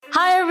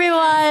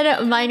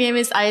My name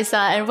is Aisa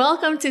and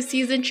welcome to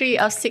season 3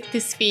 of Sick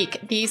to Speak,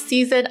 the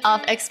season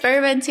of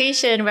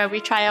experimentation where we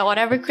try out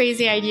whatever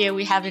crazy idea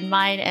we have in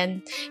mind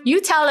and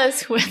you tell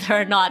us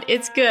whether or not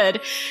it's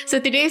good. So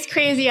today's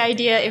crazy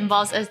idea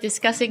involves us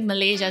discussing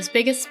Malaysia's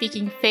biggest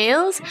speaking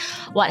fails,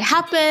 what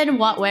happened,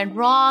 what went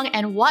wrong,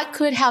 and what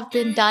could have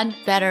been done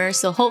better.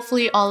 So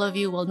hopefully all of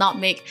you will not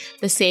make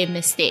the same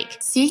mistake.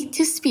 Seek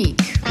to Speak.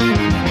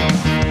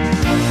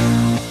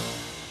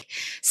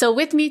 So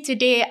with me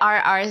today are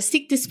our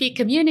Seek to Speak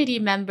community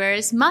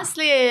members,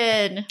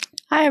 Maslin.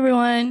 Hi,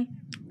 everyone.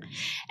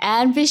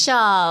 And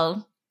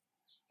Vishal.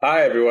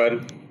 Hi,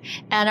 everyone.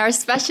 And our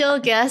special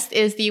guest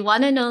is the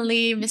one and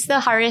only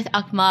Mr. Harith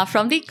Akmal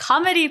from the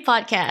Comedy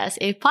Podcast,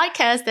 a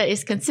podcast that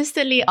is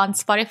consistently on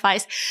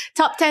Spotify's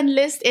top 10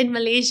 list in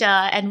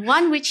Malaysia, and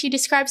one which he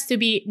describes to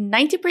be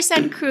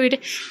 90%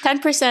 crude,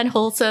 10%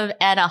 wholesome,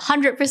 and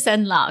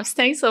 100% laughs.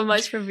 Thanks so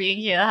much for being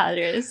here,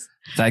 Harith.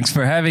 Thanks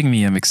for having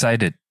me. I'm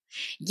excited.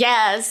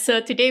 Yes,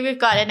 so today we've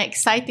got an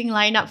exciting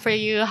lineup for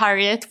you,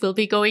 Harith. We'll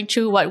be going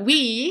through what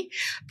we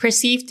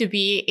perceive to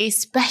be a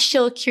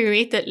special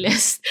curated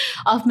list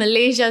of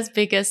Malaysia's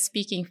biggest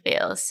speaking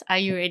fails. Are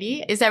you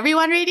ready? Is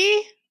everyone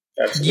ready?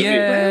 Absolutely.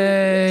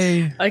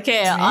 Yay!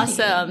 Okay,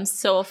 awesome.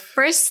 So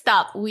first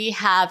up, we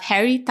have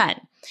Harry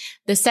Tan,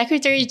 the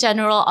Secretary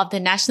General of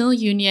the National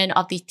Union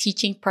of the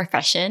Teaching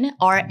Profession,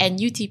 or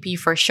NUTP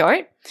for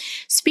short,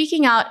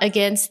 speaking out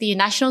against the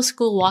National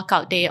School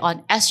Walkout Day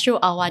on Astro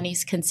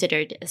Awani's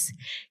Consider This.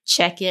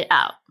 Check it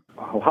out.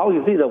 How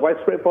is it a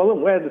widespread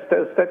problem? Where's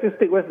the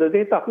statistic? Where's the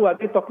data? Who are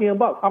they talking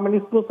about? How many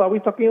schools are we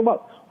talking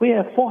about? We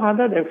have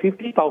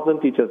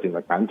 450,000 teachers in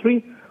the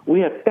country.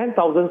 We have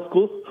 10,000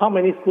 schools. How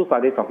many schools are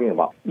they talking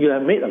about? You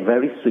have made a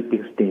very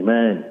sweeping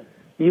statement.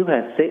 You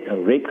have said a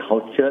rape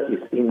culture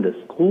is in the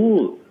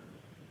school.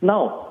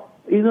 Now,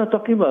 you're not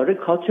talking about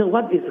rape culture.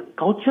 What is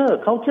culture?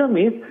 Culture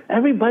means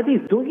everybody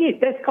is doing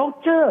it. That's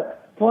culture.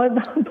 For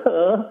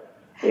example,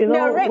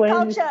 rape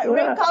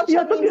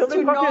culture means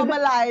to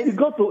normalize. You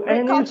go to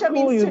any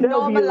school, there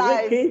will be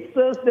rape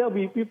cases. There will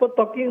be people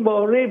talking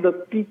about rape.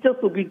 The teachers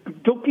will be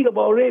joking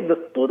about rape. The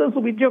students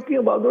will be joking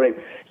about the rape.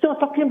 You're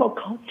talking about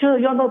culture.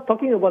 You're not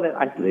talking about an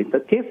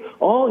isolated case,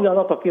 or you're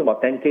not talking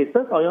about 10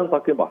 cases, or you're not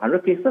talking about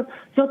 100 cases.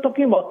 You're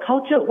talking about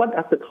culture. What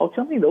does the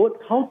culture mean? The word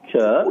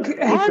culture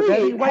is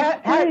very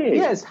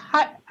widespread.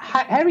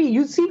 Harry,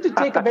 you seem to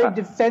take a very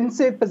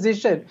defensive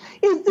position.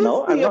 Is this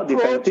no, I'm not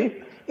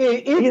defensive.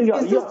 Is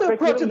this the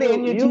approach of the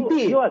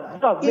NUTP? You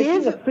are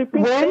making a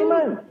sweeping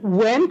statement.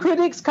 When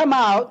critics come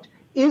out,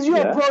 is your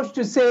approach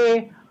to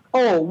say,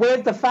 oh,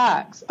 where's the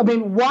facts? I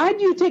mean, why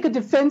do you take a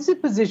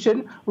defensive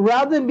position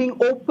rather than being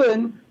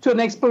open to an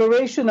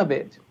exploration of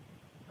it?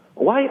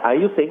 Why are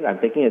you saying I'm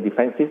taking a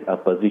defensive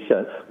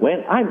position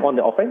when I'm on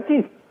the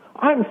offensive?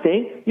 I'm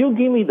saying, you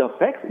give me the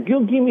facts,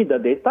 you give me the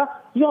data,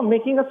 you're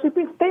making a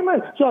sweeping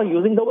statement. You're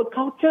using the word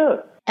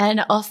culture.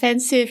 And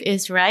offensive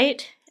is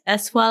right,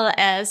 as well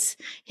as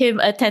him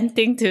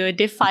attempting to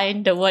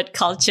define the word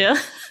culture.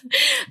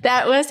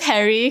 That was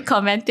Harry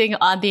commenting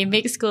on the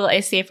Make School a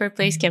Safer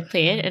Place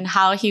campaign and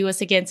how he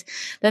was against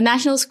the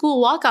National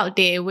School Walkout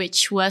Day,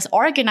 which was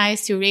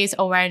organized to raise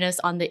awareness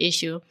on the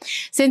issue.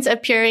 Since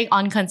appearing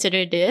on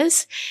Consider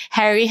This,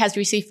 Harry has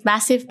received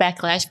massive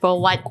backlash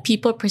for what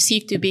people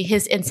perceive to be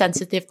his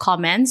insensitive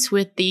comments,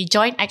 with the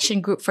Joint Action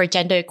Group for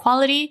Gender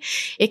Equality,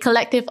 a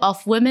collective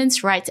of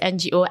women's rights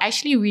NGO,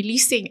 actually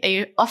releasing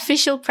an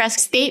official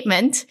press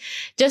statement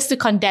just to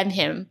condemn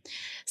him.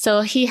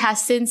 So he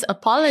has since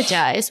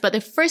apologized. But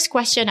the first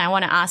question I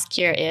want to ask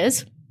here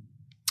is,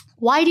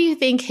 why do you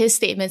think his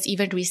statements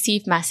even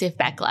received massive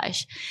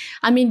backlash?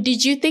 I mean,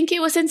 did you think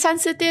it was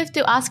insensitive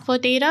to ask for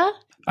data?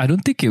 I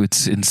don't think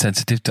it's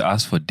insensitive to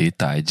ask for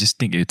data. I just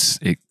think it's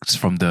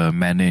from the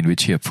manner in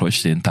which he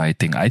approached the entire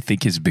thing. I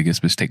think his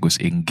biggest mistake was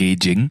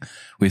engaging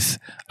with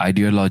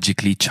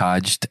ideologically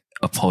charged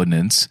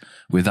opponents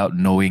without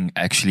knowing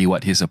actually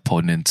what his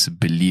opponents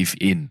believe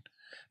in,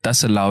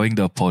 thus allowing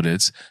the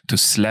opponents to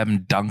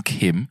slam dunk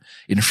him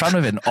in front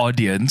of an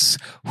audience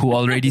who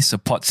already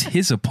supports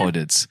his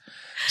opponents.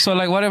 So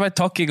what am I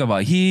talking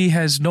about? He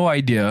has no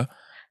idea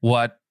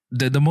what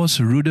the most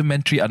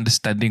rudimentary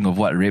understanding of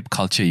what rape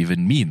culture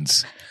even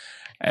means.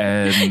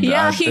 And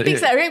he thinks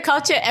that rape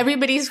culture,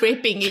 everybody's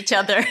raping each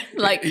other.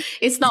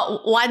 It's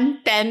not 1,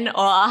 10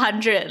 or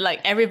 100.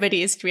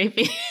 Everybody is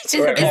raping each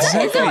other. Is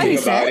that what he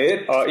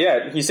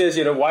said? He says,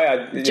 why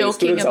are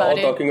students are all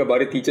talking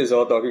about it, teachers are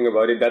all talking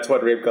about it. That's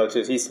what rape culture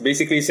is. He's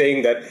basically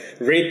saying that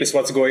rape is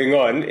what's going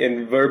on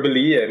in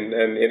verbally and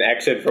in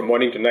action from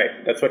morning to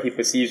night. That's what he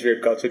perceives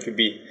rape culture to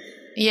be.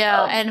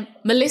 Yeah, and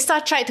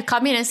Melissa tried to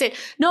come in and say,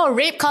 no,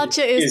 rape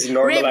culture is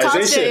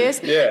normalizing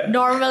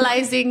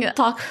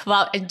talk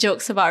about and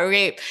jokes about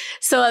rape.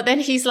 So then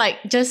he's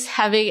just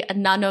having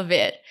none of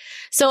it.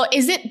 So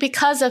is it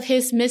because of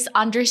his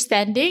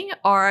misunderstanding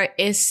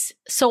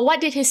so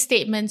what did his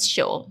statements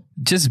show?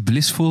 Just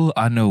blissful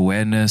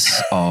unawareness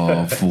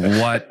of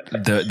what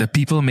the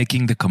people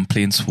making the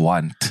complaints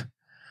want.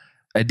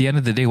 At the end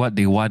of the day, what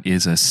they want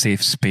is a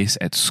safe space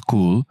at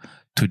school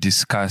to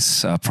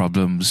discuss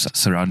problems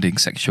surrounding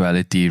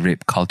sexuality,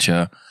 rape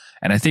culture.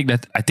 And I think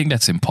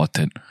that's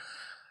important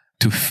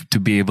to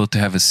be able to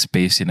have a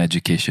space in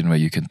education where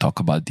you can talk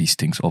about these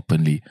things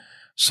openly.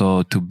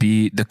 So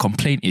the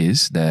complaint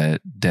is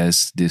that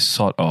there's this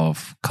sort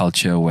of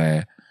culture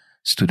where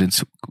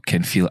students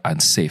can feel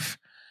unsafe.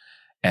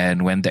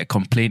 And when that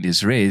complaint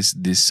is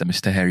raised, this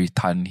Mr. Harry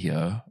Tan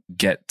here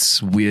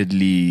gets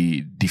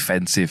weirdly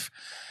defensive.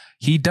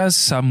 He does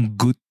some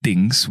good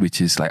things,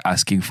 which is like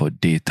asking for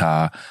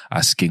data,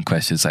 asking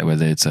questions like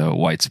whether it's a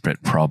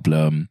widespread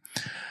problem.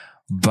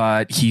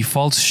 But he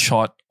falls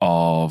short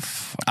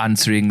of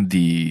answering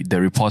the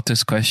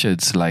reporter's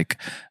questions. Like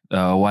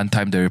one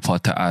time the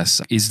reporter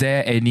asked, is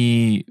there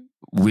any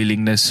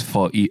willingness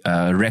for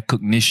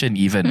recognition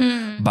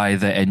even by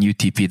the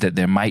NUTP that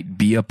there might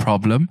be a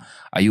problem?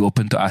 Are you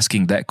open to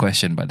asking that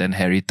question? But then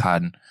Harry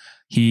Tan,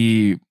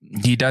 he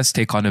does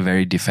take on a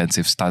very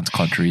defensive stance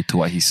contrary to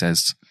what he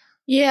says.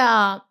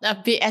 Yeah,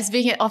 as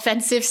being an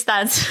offensive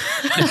stance.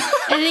 I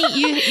think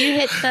you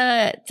hit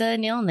the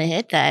nail on the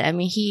head that, I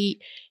mean,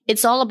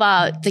 it's all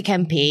about the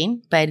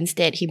campaign, but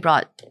instead he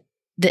brought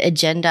the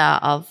agenda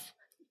of,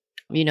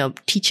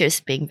 teachers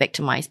being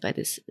victimized by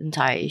this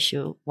entire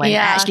issue. When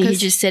actually he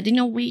just said,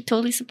 we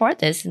totally support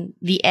this in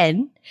the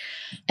end.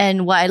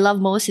 And what I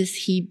love most is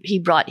he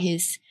brought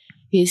his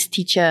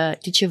teacher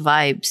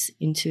vibes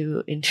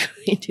into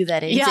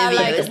that interview. Yeah,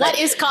 like what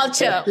is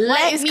culture?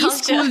 Let me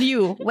school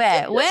you.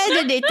 Where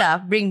the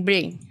data?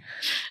 Bring.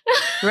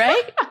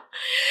 Right?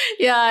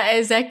 Yeah,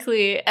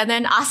 exactly. And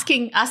then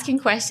asking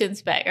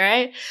questions back,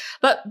 right?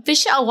 But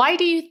Vishal, why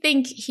do you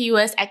think he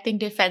was acting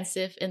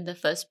defensive in the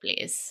first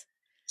place?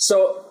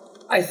 So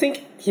I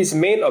think his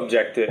main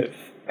objective,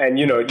 and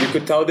you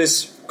could tell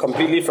this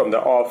completely from the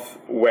off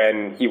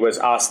when he was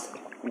asked,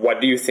 what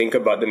do you think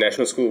about the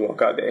National School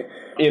Walkout Day?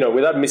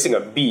 Without missing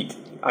a beat,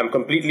 I'm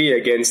completely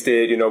against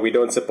it. We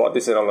don't support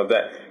this and all of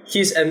that.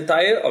 His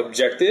entire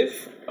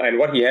objective and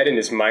what he had in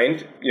his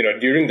mind,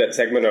 during that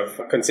segment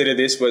of Consider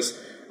This was,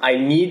 I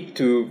need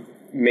to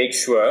make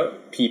sure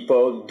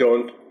people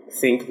don't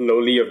think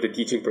lowly of the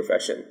teaching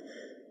profession.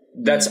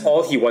 That's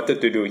all he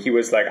wanted to do. He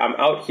was like, I'm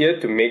out here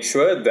to make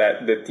sure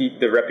that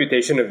the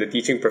reputation of the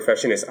teaching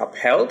profession is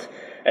upheld.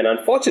 And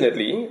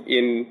unfortunately,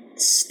 in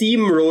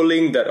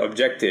steamrolling that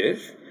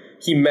objective,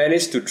 he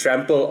managed to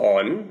trample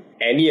on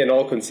any and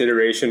all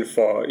consideration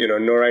for,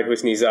 Noorien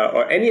Husniza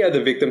or any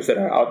other victims that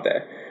are out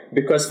there.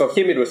 Because for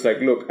him, it was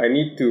like, look, I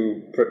need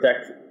to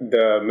protect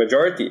the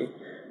majority.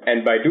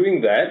 And by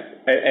doing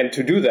that, and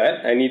to do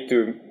that, I need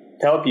to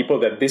tell people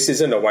that this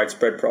isn't a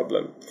widespread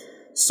problem.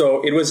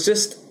 So it was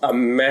just a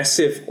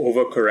massive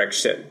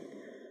overcorrection.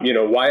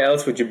 Why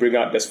else would you bring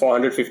up there's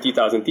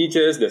 450,000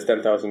 teachers, there's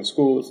 10,000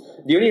 schools?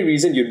 The only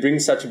reason you bring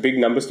such big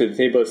numbers to the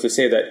table is to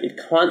say that it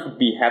can't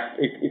be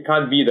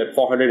that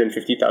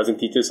 450,000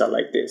 teachers are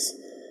like this.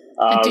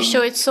 And to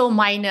show it's so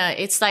minor,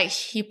 it's like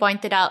he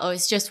pointed out,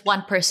 it's just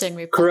one person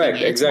reporting correct,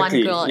 it.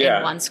 exactly. It's one girl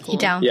in one school. He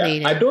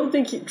downplayed it. I don't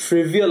think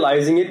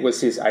trivializing it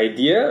was his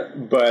idea,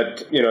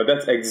 but,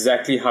 that's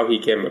exactly how he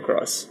came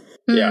across.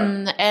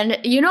 Yeah. And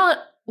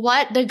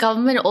what the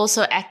government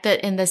also acted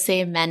in the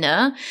same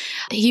manner.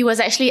 He was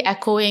actually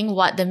echoing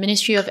what the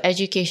Ministry of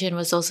Education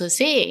was also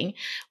saying.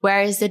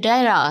 Where is the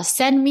data?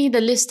 Send me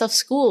the list of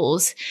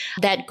schools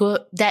that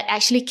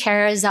actually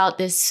carries out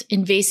this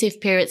invasive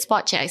period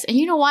spot checks. And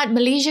you know what?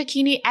 Malaysia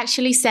Kini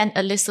actually sent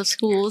a list of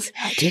schools.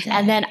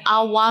 And then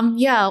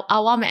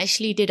Awam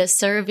actually did a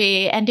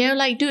survey. And they're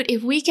like, dude,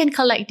 if we can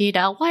collect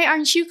data, why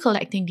aren't you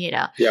collecting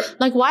data? Yep.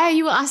 Like, why are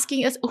you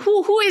asking us?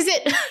 Who is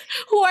it?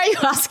 Who are you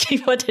asking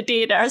for the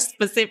data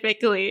specifically? So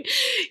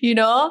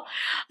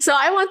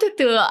I wanted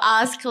to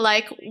ask,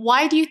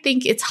 why do you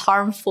think it's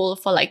harmful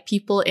for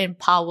people in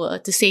power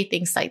to say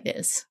things like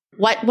this?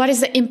 What is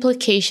the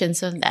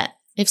implications of that?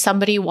 If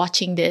somebody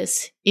watching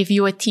this, if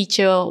you're a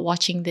teacher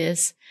watching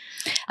this,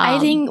 I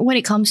think when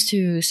it comes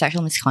to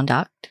sexual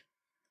misconduct,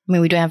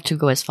 we don't have to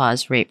go as far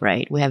as rape,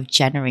 right? We have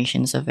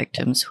generations of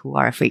victims who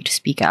are afraid to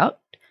speak out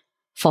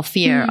for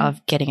fear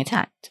of getting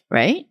attacked,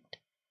 right?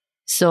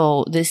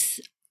 So this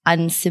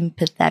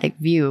unsympathetic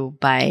view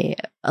by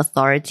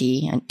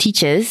authority and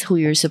teachers who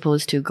you're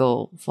supposed to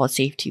go for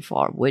safety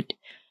for would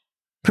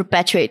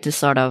perpetuate this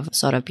sort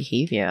of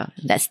behavior.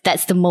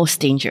 That's the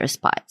most dangerous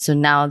part. So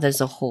now there's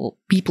a whole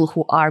people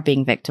who are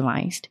being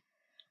victimized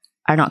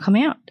are not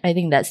coming out. I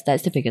think that's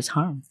the biggest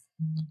harm.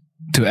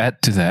 To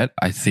add to that,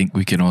 I think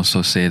we can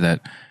also say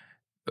that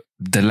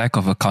the lack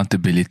of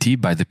accountability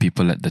by the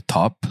people at the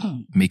top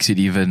makes it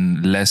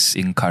even less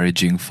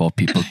encouraging for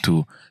people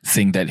to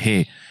think that,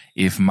 hey,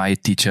 if my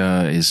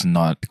teacher is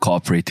not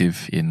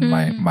cooperative in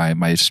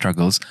my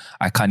struggles,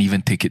 I can't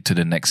even take it to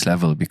the next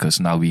level because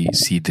now we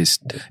see this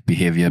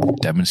behavior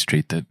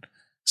demonstrated.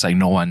 It's like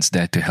no one's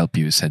there to help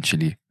you,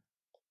 essentially.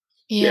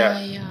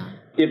 Yeah.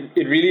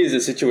 It really is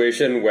a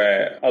situation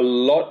where a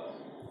lot,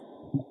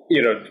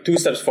 2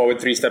 steps forward,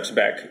 3 steps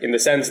back, in the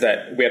sense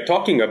that we're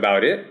talking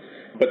about it,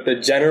 But the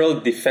general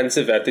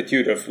defensive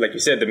attitude of, like you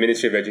said, the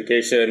Ministry of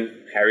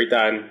Education, Harry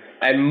Tan,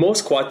 and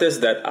most quarters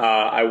that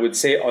are, I would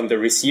say, on the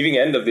receiving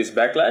end of this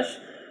backlash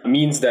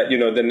means that,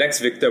 the next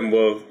victim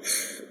will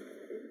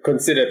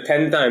consider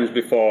 10 times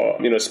before,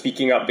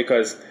 speaking up,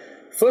 because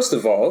first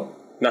of all,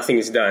 nothing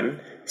is done.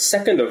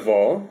 Second of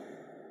all,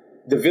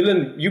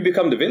 you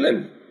become the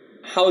villain.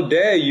 How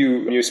dare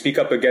you speak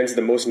up against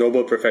the most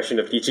noble profession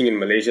of teaching in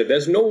Malaysia?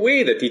 There's no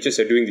way that teachers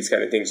are doing these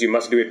kind of things. You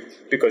must do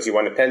it because you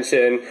want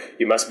attention.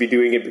 You must be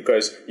doing it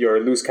because you're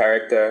a loose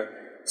character.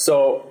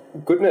 So,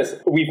 goodness,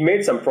 we've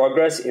made some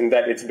progress in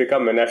that it's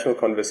become a national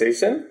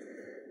conversation.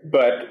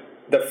 But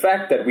the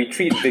fact that we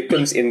treat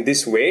victims in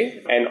this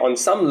way, and on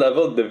some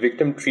level, the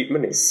victim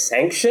treatment is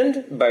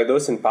sanctioned by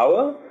those in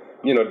power,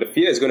 the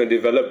fear is going to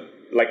develop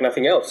like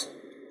nothing else.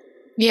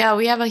 Yeah,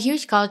 we have a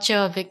huge culture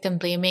of victim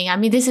blaming. I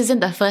mean, this isn't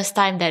the first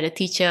time that a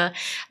teacher...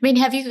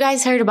 have you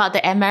guys heard about the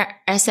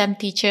MRSM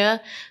teacher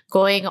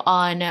going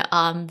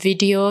on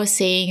video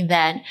saying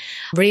that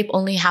rape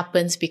only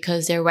happens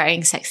because they're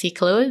wearing sexy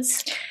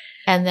clothes?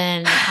 And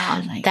then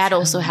that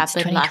also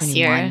happened last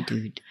year.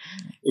 Dude.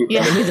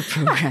 Yeah. The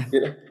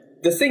program.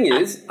 The thing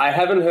is, I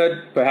haven't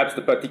heard perhaps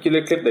the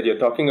particular clip that you're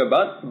talking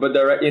about, but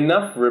there are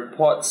enough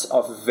reports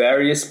of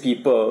various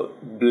people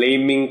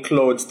blaming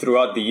clothes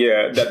throughout the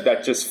year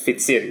that just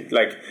fits in.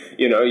 Like,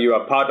 you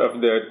are part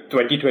of the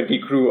 2020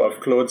 crew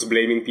of clothes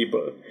blaming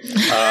people,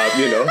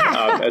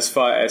 as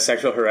far as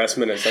sexual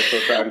harassment and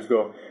sexual crimes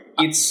go.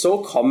 It's so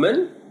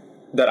common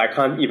that I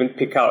can't even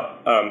pick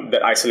out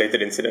that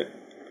isolated incident.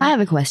 I have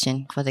a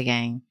question for the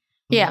gang.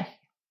 Yeah.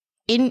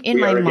 In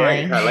my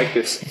mind, I like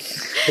this.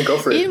 Go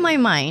for it. In my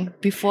mind,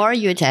 before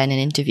you attend an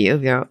interview,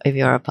 if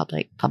you're a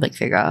public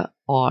figure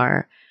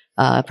or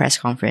a press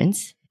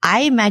conference,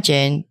 I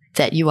imagine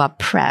that you are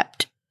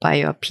prepped by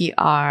your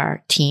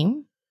PR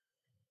team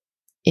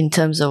in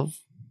terms of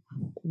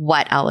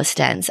what our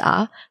stands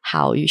are,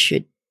 what you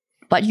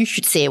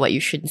should say, what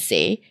you shouldn't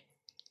say.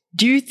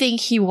 Do you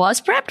think he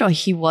was prepped or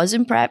he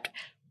wasn't prepped?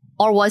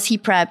 Or was he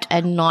prepped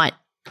and not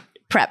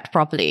prepped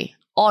properly?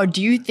 Or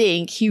do you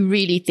think he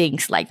really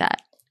thinks like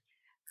that?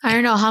 I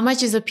don't know. How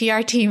much is a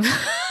PR team?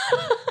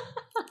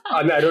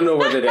 I don't know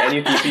whether the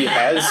NUTP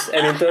has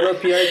an internal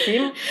PR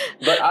team,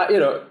 but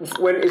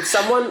when it's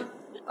someone,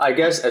 I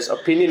guess, as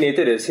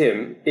opinionated as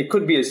him, it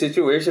could be a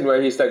situation where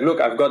he's like,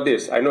 "Look, I've got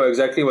this. I know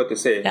exactly what to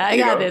say. Yeah, I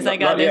got this.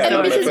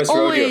 And this is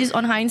always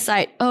on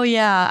hindsight. Oh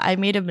yeah, I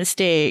made a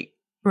mistake,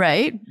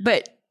 right?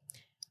 But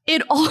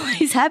it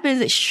always happens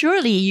that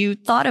surely you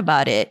thought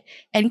about it,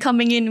 and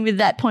coming in with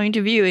that point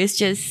of view is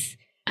just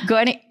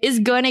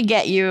gonna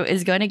get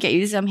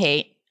you some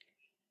hate.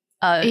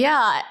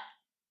 Yeah.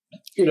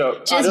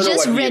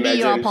 Just ready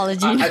your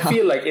apology. I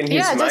feel like in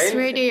his mind, just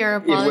ready your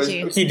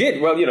apology. He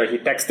did. Well, he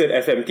texted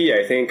FMT,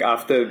 I think,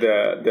 after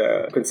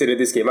the Consider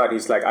This came out.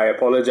 He's like, I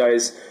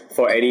apologize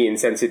for any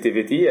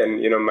insensitivity,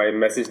 and my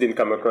message didn't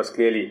come across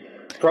clearly.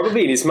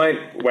 Probably in his mind,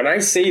 when I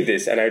say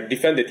this and I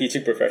defend the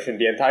teaching profession,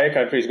 the entire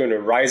country is going to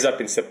rise up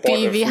in support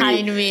of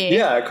behind me.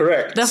 Yeah,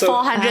 correct. The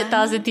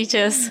 400,000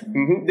 teachers.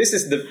 This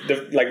is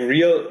the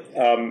real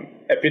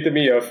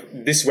epitome of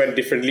this went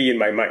differently in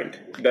my mind.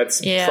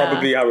 That's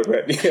probably how it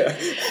went.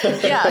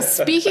 Yeah.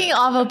 Speaking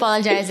of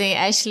apologizing,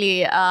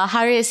 actually,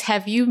 Haris,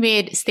 have you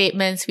made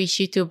statements which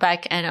you took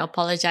back and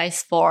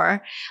apologized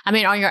for? I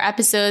mean, on your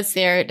episodes,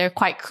 they're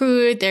quite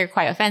crude, they're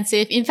quite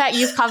offensive. In fact,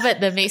 you've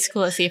covered the Make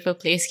School a Safer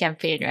Place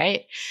campaign,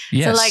 right?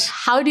 Yes. So,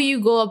 how do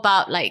you go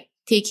about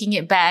taking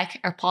it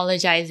back,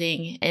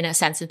 apologizing in a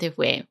sensitive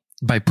way?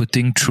 By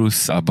putting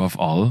truth above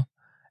all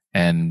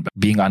and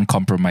being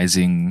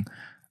uncompromising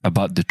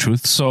about the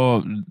truth.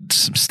 So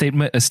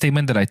a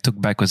statement that I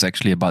took back was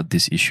actually about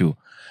this issue,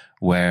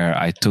 where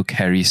I took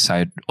Harry's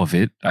side of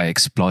it, I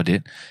explored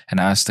it,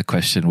 and I asked the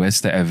question, where's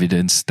the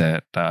evidence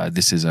that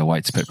this is a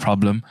widespread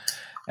problem?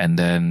 And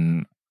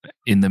then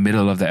in the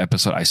middle of the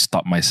episode, I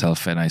stopped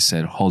myself and I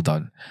said, hold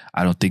on,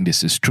 I don't think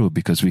this is true,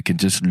 because we can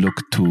just look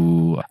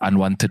to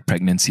unwanted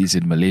pregnancies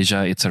in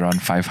Malaysia. It's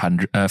around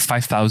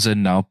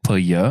 5,000 now per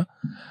year.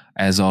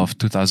 As of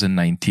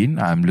 2019,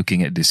 I'm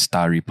looking at this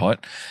STAR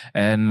report.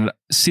 And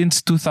since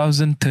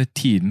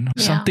 2013,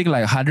 something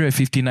like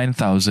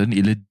 159,000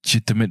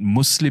 illegitimate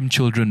Muslim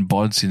children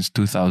born since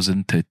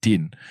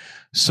 2013.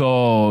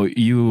 So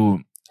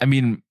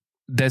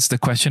that's the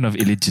question of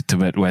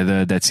illegitimate,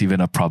 whether that's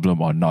even a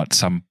problem or not.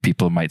 Some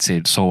people might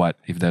say, so what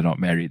if they're not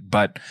married?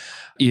 But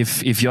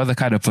if you're the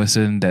kind of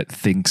person that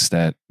thinks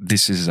that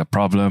this is a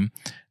problem,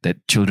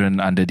 that children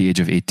under the age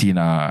of 18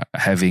 are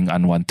having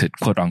unwanted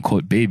quote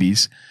unquote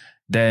babies,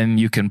 then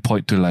you can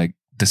point to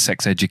the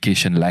sex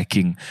education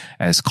lacking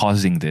as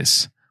causing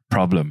this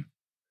problem.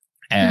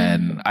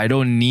 And I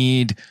don't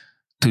need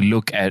to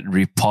look at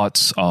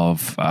reports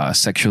of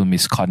sexual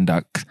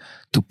misconduct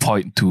to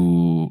point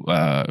to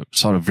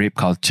sort of rape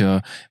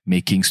culture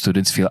making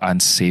students feel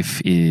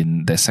unsafe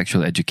in their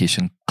sexual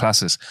education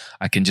classes.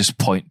 I can just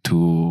point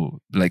to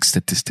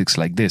statistics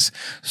like this.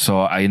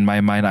 So in my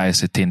mind, I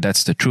ascertain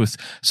that's the truth.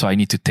 So I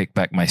need to take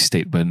back my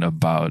statement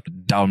about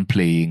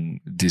downplaying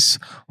this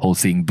whole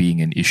thing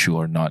being an issue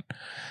or not.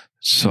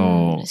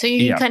 So, so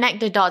you can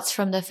connect the dots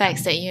from the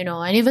facts that you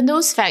know, and even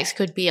those facts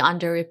could be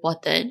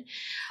underreported.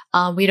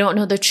 We don't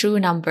know the true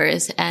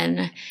numbers,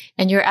 and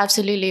you're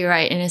absolutely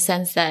right in a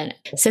sense that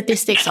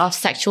statistics of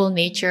sexual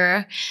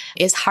nature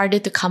is harder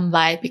to come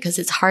by because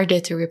it's harder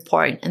to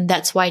report, and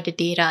that's why the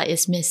data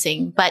is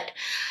missing. But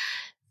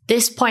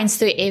this points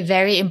to a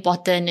very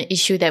important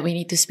issue that we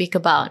need to speak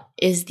about,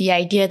 is the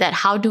idea that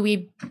how do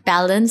we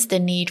balance the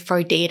need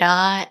for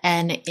data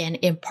and an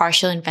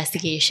impartial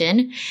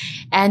investigation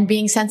and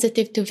being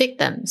sensitive to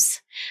victims?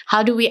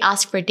 How do we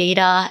ask for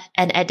data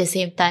and at the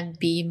same time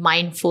be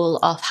mindful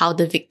of how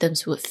the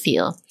victims would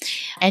feel?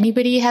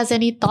 Anybody has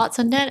any thoughts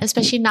on that?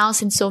 Especially now,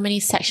 since so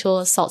many sexual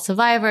assault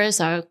survivors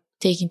are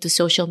taking to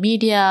social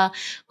media,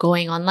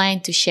 going online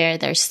to share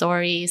their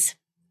stories.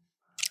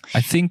 I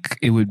think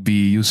it would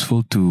be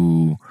useful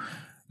to,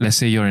 let's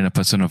say you're in a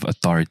position of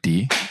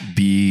authority,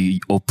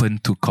 be open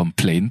to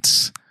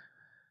complaints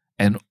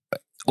and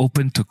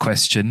open to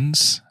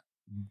questions,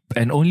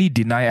 and only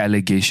deny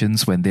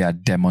allegations when they are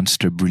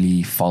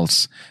demonstrably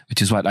false,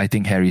 which is what I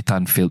think Harry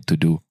Tan failed to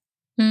do.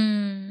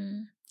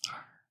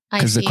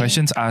 Because the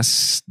questions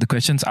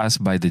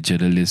asked by the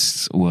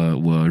journalists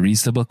were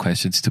reasonable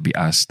questions to be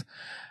asked,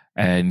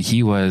 and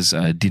he was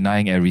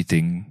denying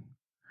everything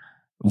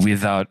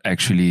without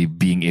actually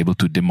being able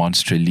to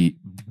demonstrably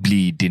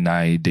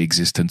deny the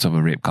existence of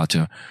a rape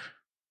culture.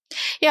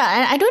 Yeah,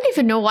 and I don't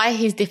even know why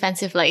he's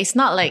defensive. Like, it's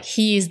not like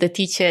he is the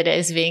teacher that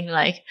is being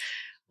like,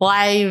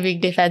 why are you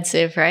being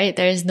defensive, right?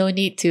 There is no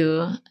need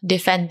to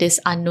defend this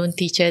unknown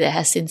teacher that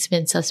has since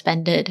been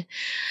suspended.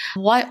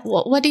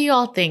 What do you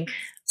all think?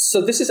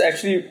 So this is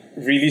actually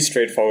really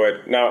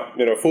straightforward. Now,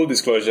 full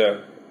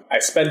disclosure, I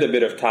spent a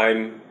bit of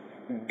time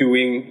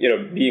doing,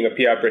 being a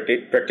PR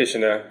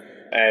practitioner.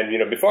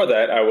 And, before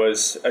that, I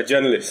was a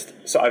journalist.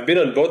 So I've been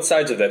on both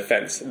sides of that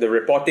fence, the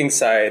reporting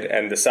side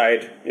and the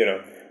side,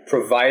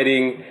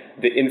 providing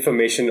the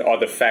information or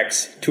the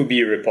facts to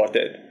be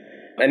reported.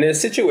 And in a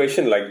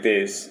situation like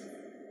this,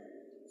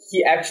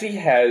 he actually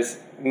has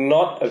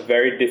not a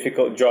very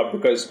difficult job,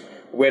 because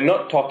we're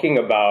not talking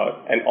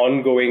about an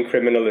ongoing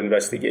criminal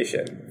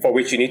investigation for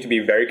which you need to be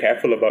very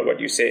careful about what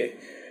you say.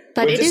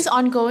 But it is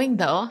ongoing,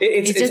 though.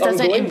 It just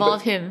doesn't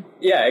involve him.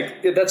 Yeah,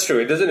 that's true.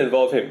 It doesn't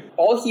involve him.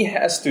 All he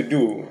has to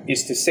do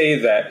is to say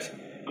that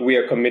we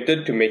are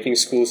committed to making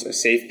schools a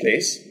safe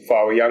place for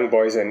our young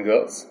boys and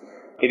girls.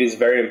 It is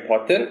very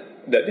important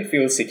that they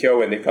feel secure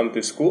when they come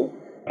to school,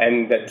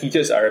 and that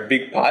teachers are a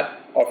big part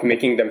of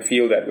making them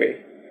feel that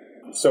way.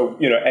 So,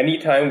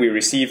 anytime we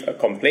receive a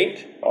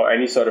complaint or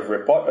any sort of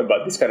report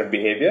about this kind of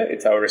behavior,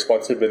 it's our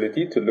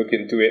responsibility to look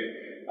into it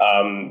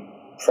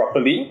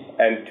properly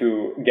and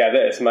to gather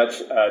as much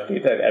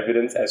data and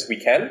evidence as we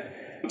can,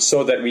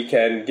 so that we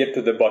can get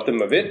to the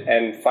bottom of it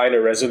and find a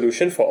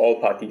resolution for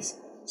all parties.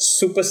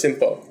 Super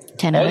simple.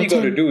 All you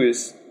got to do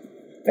is,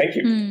 thank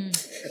you.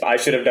 I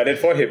should have done it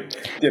for him.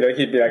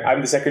 He'd be like,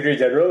 I'm the Secretary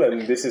General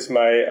and this is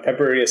my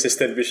temporary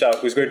assistant Vishal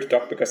who's going to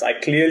talk, because I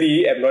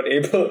clearly am not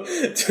able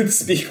to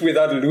speak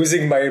without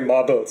losing my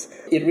marbles.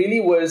 It really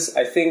was,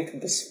 I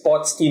think, the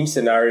sports team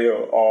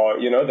scenario or,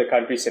 the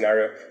country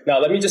scenario. Now,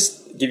 let me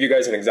just give you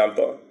guys an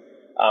example.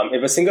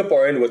 If a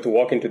Singaporean were to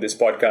walk into this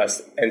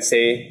podcast and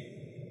say,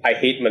 I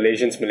hate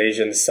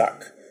Malaysians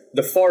suck,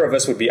 the four of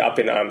us would be up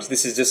in arms.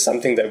 This is just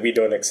something that we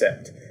don't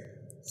accept.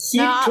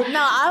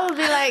 I would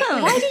be like,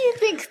 why do you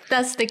think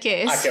that's the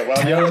case? Okay,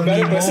 well, you're a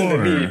better person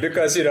than me,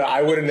 because,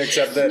 I wouldn't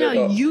accept that at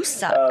all. No, you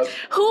suck.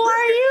 Who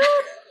are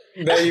you?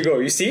 There you go.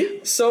 You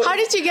see? So how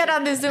did you get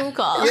on the Zoom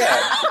call? Yeah.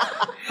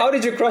 How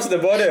did you cross the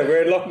border?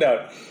 We're in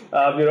lockdown.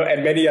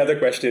 And many other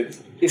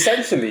questions.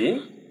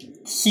 Essentially,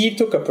 he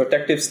took a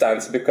protective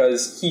stance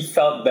because he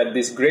felt that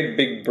this great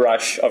big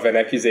brush of an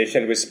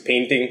accusation was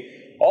painting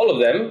all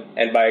of them,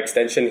 and by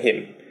extension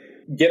him.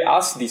 Get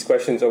asked these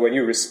questions, or when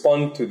you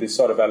respond to this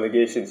sort of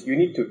allegations, you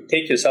need to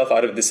take yourself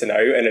out of the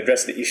scenario and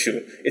address the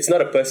issue. It's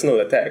not a personal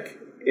attack.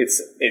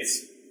 It's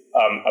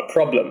a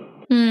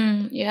problem.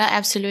 Yeah,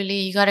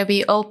 absolutely. You got to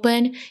be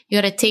open.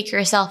 You got to take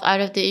yourself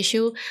out of the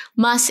issue.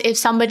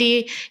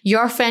 If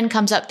your friend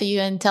comes up to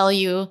you and tell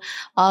you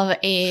of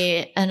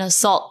an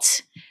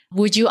assault,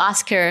 would you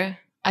ask her,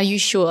 are you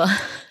sure?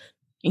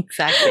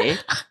 Exactly.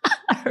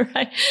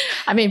 Right.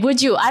 I mean,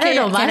 would you? I don't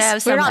know,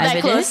 Mas. We're not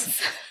that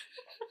close.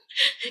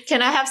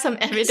 Can I have some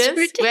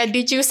evidence? Where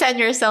did you send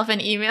yourself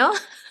an email?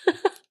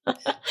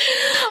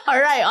 All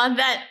right. On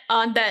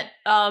that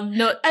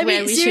note, I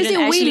mean, seriously,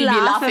 we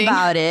laugh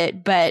about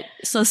it, but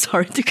so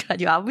sorry to cut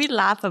you off. We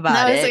laugh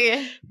about it,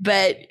 okay.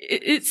 But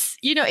it's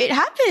it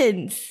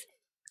happens.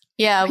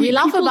 Yeah, we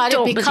laugh about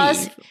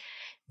it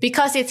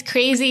because it's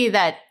crazy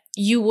that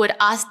you would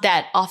ask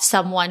that of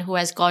someone who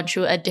has gone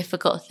through a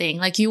difficult thing.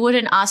 Like, you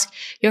wouldn't ask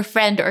your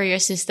friend or your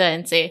sister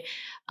and say,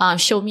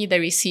 show me the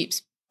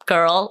receipts,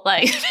 girl,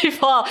 like,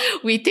 before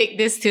we take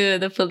this to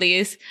the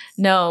police.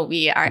 No,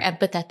 we are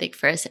empathetic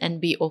first and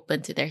be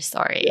open to their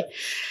story. Yeah.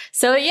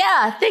 So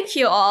yeah, thank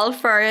you all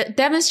for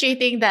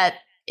demonstrating that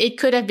it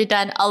could have been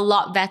done a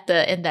lot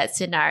better in that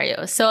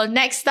scenario. So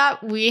next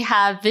up, we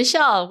have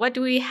Vishal. What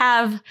do we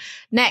have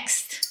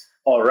next?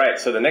 All right,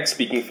 so the next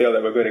speaking fail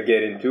that we're going to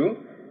get into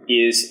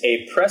is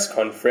a press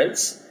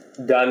conference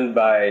done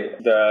by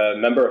the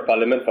Member of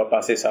Parliament for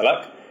Pasir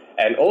Salak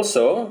and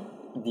also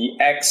the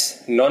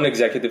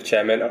ex-non-executive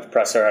chairman of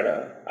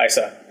Prasarana.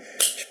 Aisa,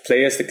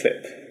 play us the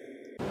clip.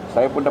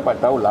 Saya pun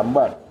dapat tahu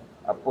lambat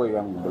apa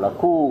yang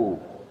berlaku.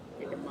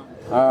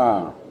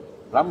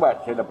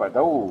 Lambat saya dapat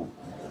tahu.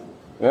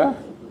 Ya.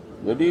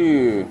 Jadi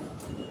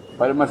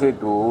pada masa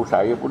itu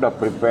saya pun dah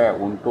prepare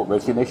untuk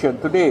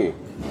vaccination today.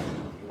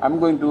 I'm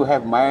going to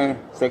have my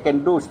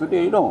second dose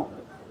today, you know.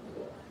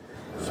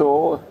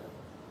 So,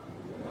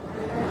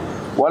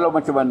 walau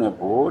macam mana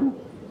pun,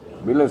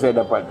 bila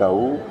saya dapat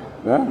tahu,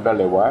 dah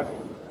lewat,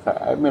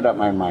 I made up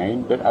my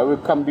mind that I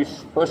will come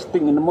this first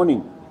thing in the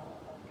morning.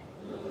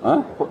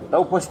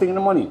 Tahu first thing in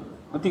the morning?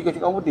 Putih ke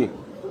cakap putih?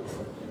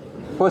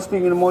 First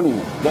thing in the morning.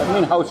 That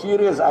means how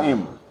serious I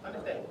am.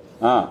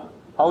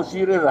 How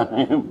serious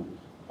I am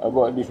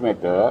about this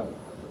matter.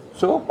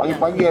 So,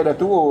 pagi-pagi I dah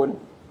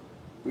turun.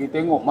 Pergi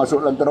tengok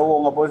masuk dalam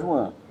terowong apa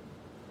semua.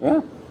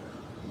 Ya?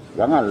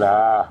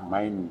 Janganlah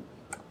main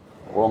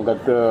orang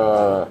kata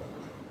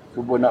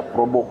cuba nak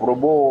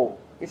probok-probok.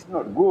 It's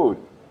not good.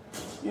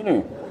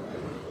 Ini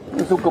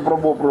suka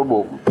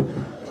probok-probok.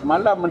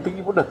 Semalam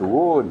menteri pun dah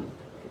turun.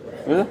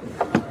 Ya?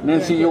 Dan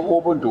CEO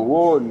pun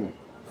turun.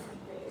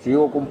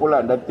 CEO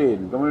kumpulan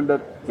Datin. Kemudian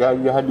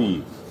Yahya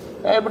Hadi.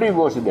 Everybody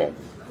was there.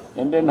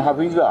 And then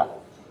Hafizah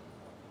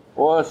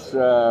was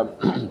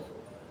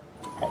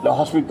at the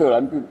hospital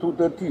until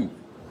 2:30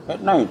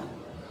 at night.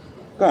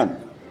 Kan?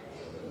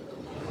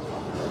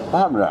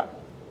 Faham tak?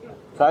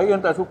 Saya yang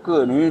tak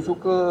suka ni,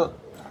 suka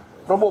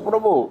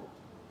probok-probok.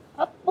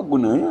 Apa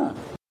gunanya?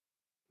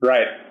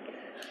 Right.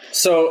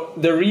 So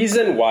the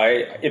reason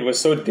why it was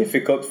so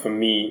difficult for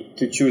me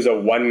to choose a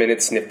 1-minute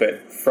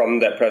snippet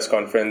from that press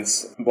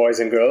conference,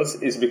 boys and girls,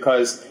 is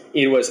because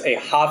it was a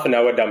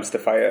half-an-hour dumpster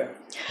fire,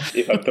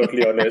 if I'm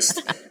totally honest.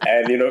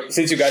 And,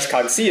 since you guys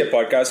can't see a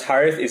podcast,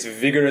 Harith is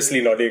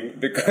vigorously nodding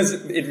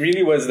because it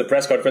really was the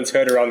press conference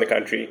heard around the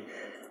country.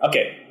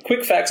 Okay,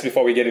 quick facts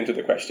before we get into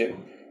the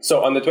question. So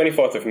on the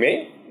 24th of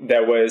May,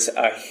 there was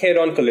a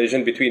head-on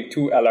collision between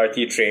two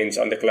LRT trains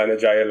on the Kelana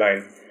Jaya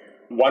line.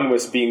 One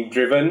was being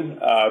driven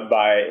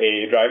by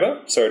a driver,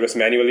 so it was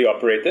manually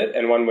operated,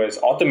 and one was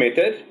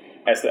automated,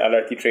 as the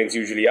LRT trains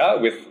usually are,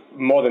 with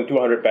more than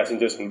 200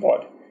 passengers on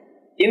board.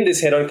 In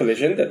this head-on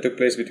collision that took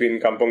place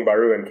between Kampong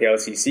Baru and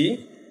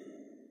KLCC,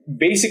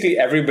 basically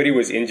everybody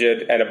was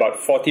injured and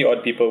about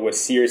 40-odd people were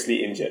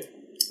seriously injured.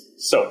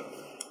 So,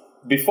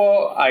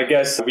 before I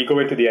guess we go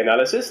into the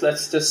analysis,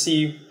 let's just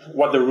see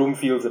what the room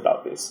feels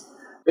about this.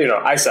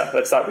 Aisa,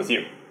 let's start with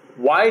you.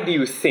 Why do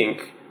you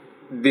think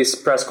this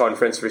press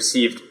conference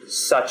received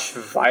such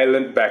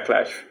violent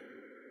backlash?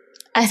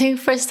 I think,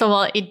 first of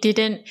all, it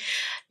didn't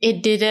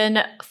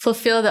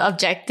fulfill the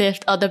objective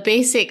or the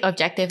basic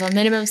objective or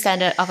minimum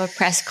standard of a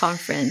press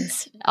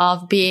conference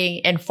of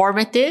being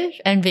informative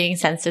and being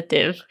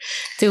sensitive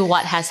to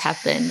what has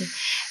happened.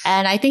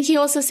 And I think he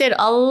also said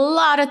a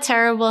lot of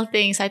terrible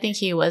things. I think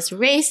he was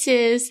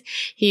racist.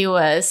 He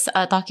was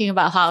talking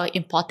about how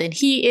important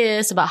he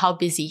is, about how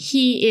busy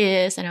he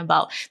is, and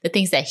about the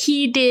things that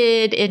he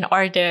did in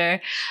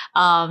order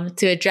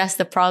to address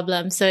the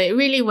problem. So it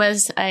really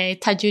was a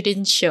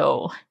Tajuddin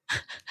show.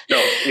 No,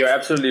 you're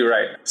absolutely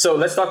right. So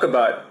let's talk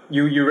about,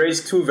 you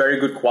raised two very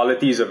good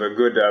qualities of a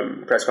good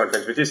press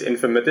conference, which is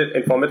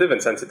informative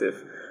and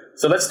sensitive.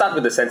 So let's start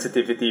with the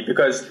sensitivity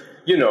because,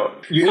 you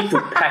need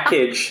to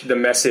package the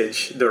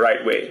message the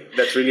right way.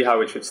 That's really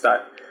how it should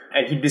start.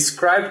 And he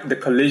described the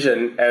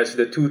collision as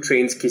the two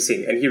trains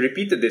kissing. And he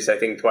repeated this, I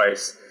think,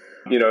 twice.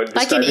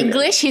 Like in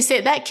English, he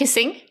said that,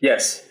 kissing?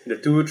 Yes, the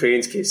two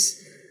trains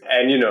kiss.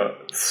 And,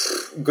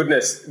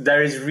 goodness,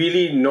 there is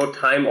really no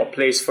time or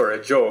place for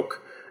a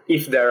joke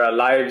if there are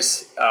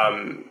lives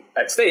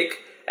at stake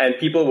and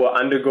people were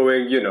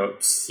undergoing,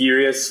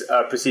 serious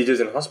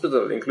procedures in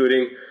hospital,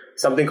 including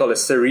something called a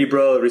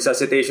cerebral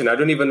resuscitation. I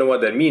don't even know what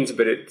that means,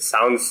 but it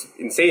sounds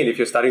insane if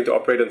you're starting to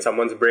operate on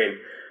someone's brain.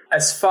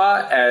 As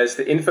far as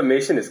the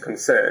information is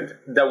concerned,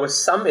 there was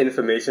some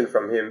information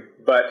from him,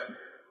 but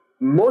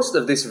most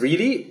of this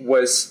really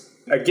was,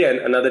 again,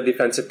 another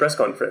defensive press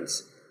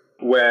conference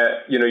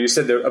where, you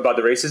said about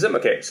the racism.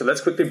 Okay, so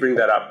let's quickly bring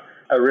that up.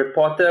 A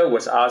reporter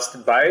was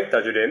asked by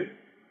Tajuddin,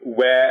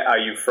 "Where are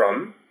you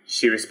from?"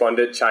 She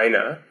responded,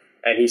 "China."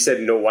 And he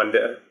said, "No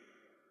wonder."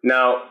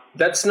 Now,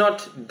 that's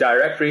not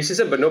direct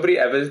racism, but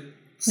nobody ever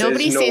says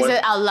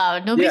it out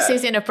loud. Nobody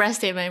says it in a press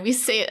statement. We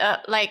say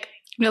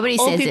nobody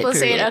old says people it,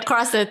 say it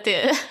across the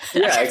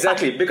Yeah,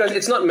 exactly. Because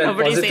it's not meant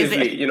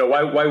positively.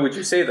 Why would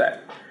you say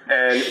that?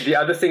 And the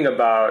other thing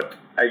about,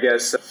 I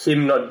guess,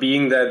 him not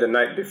being there the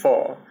night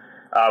before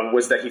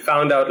was that he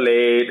found out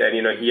late and,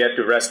 he had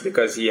to rest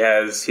because he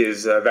has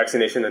his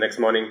vaccination the next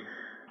morning.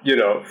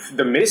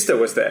 The minister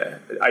was there.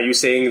 Are you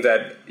saying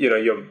that,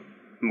 you're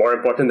more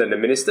important than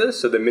the minister?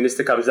 So the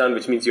minister comes down,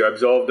 which means you're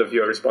absolved of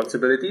your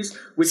responsibilities.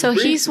 So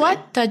he's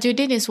what?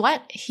 Tajuddin is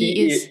what?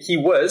 He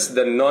was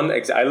the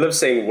I love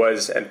saying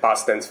was and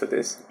past tense for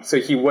this.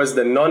 So he was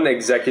the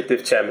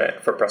non-executive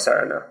chairman for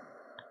Prasarana.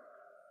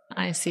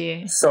 I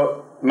see.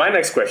 So my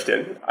next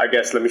question, I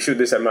guess, let me shoot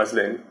this at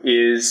Maslin,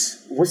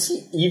 is was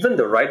he even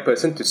the right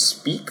person to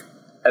speak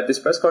at this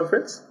press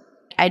conference?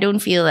 I don't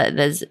feel that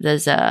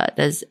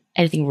there's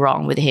anything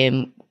wrong with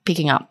him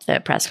picking up the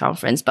press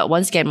conference. But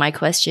once again, my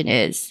question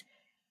is,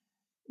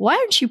 why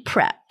aren't you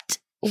prepped?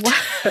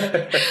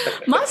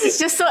 Mas is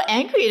just so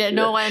angry that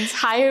no one's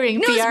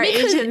hiring PR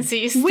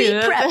agencies.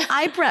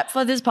 I prep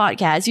for this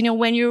podcast. You know,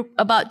 when you're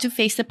about to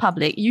face the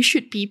public, you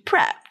should be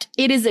prepped.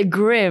 It is a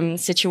grim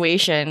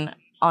situation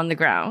on the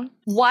ground.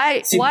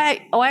 Why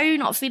are you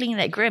not feeling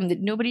that grim?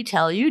 Did nobody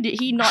tell you?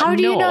 Did he not know? How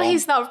do you know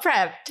he's not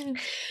prepped?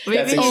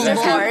 Maybe he's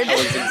just bored.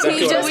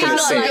 He just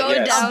has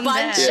a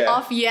bunch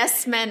of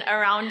yes men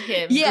around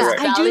him. Yeah,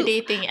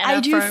 validating and I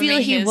do feel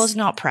he his... was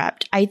not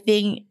prepped. I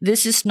think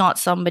this is not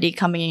somebody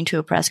coming into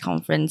a press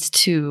conference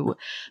to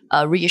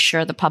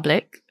reassure the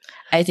public.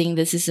 I think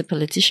this is a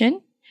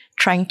politician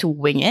trying to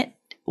wing it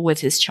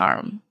with his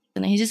charm.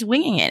 And he's just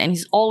winging it, and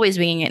he's always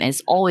winging it, and he's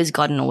always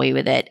gotten away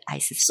with it, I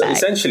suspect. So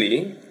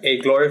essentially, a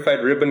glorified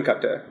ribbon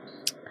cutter.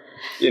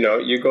 You know,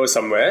 you go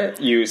somewhere,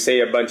 you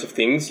say a bunch of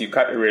things, you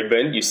cut a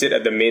ribbon, you sit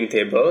at the main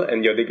table,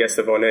 and you're the guest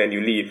of honor, and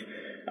you leave.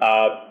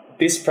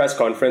 This press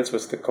conference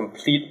was the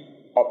complete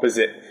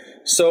opposite.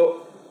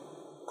 So,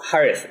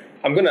 Harith,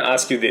 I'm going to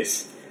ask you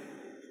this.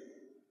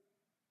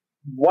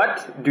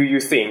 What do you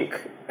think?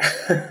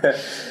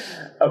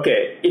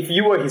 Okay, if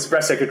you were his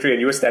press secretary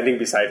and you were standing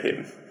beside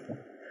him,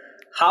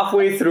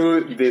 halfway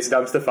through this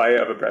dumpster fire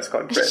of a press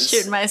conference.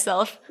 Shoot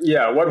myself.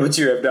 Yeah, what would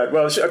you have done?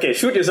 Well,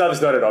 shoot yourself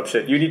is not an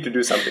option. You need to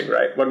do something,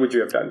 right? What would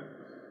you have done?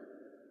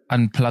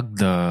 Unplug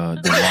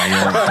the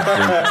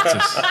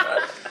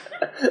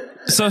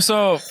wire.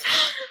 So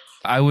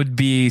I would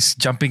be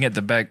jumping at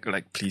the back,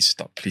 like, please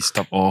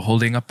stop, or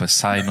holding up a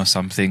sign or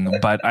something.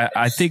 But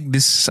I think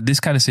this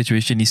kind of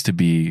situation needs to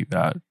be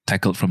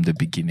tackled from the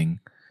beginning.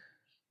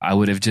 I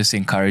would have just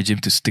encouraged him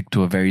to stick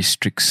to a very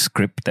strict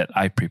script that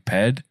I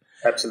prepared.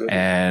 Absolutely.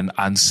 And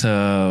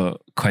answer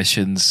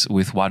questions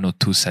with 1 or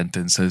 2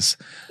 sentences.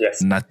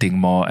 Yes. Nothing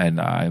more.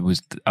 And I would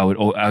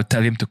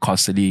tell him to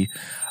constantly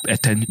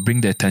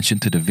bring the attention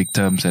to the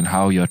victims and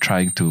how you're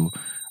trying to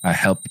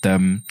help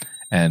them,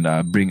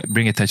 and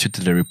bring attention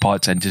to the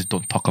reports, and just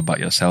don't talk about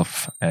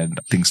yourself and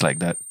things like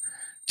that.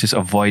 Just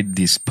avoid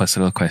these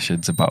personal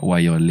questions about why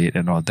you're late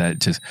and all that.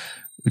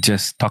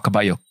 Just talk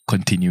about your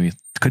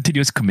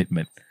continuous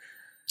commitment.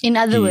 In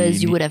other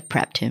words, you would have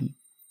prepped him.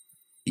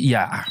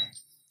 Yeah.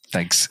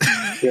 Thanks.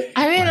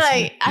 I mean,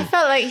 I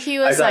felt like he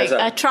was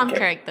a Trump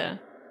character.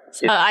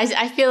 So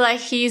I feel like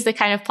he's the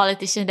kind of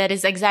politician that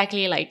is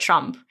exactly like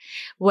Trump,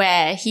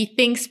 where he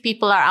thinks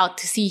people are out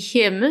to see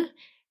him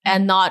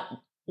and not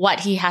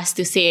what he has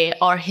to say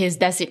or his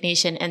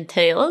designation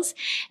entails,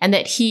 and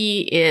that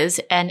he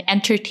is an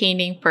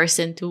entertaining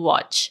person to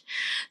watch.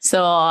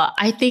 So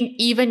I think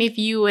even if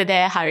you were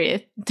there,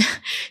 Harith,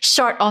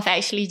 short of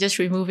actually just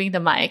removing the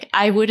mic,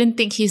 I wouldn't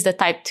think he's the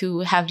type to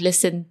have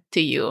listened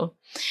to you.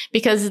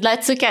 Because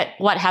let's look at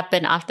what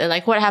happened after.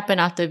 Like, what happened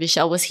after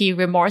Vishal? Was he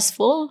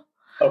remorseful?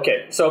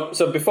 Okay, so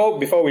before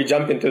we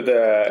jump into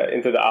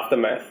the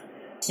aftermath,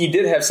 he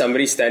did have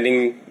somebody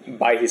standing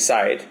by his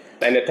side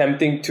and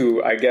attempting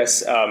to, I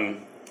guess,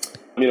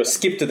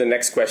 skip to the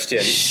next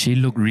question. She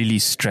looked really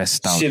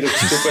stressed out. She looked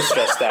super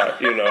stressed out.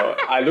 You know,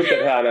 I looked at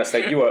her and I was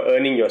like, "You are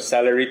earning your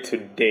salary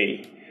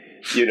today."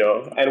 You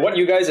know, and what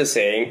you guys are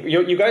saying,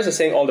 you guys are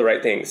saying all the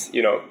right things.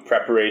 You know,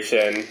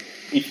 preparation.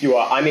 If you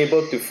are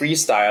unable to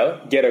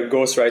freestyle, get a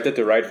ghostwriter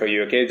to write for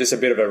you, okay? Just a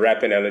bit of a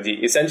rap analogy.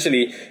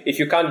 Essentially, if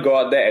you can't go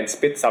out there and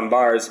spit some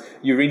bars,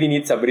 you really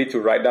need somebody to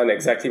write down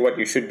exactly what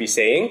you should be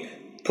saying,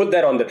 put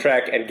that on the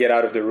track, and get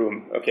out of the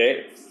room,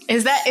 okay?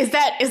 Is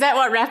that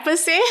what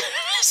rappers say?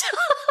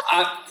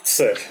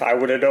 Sir, I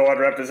wouldn't know what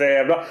rappers say.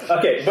 I'm not.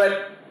 Okay,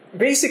 but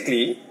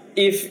basically,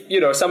 if,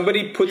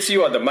 somebody puts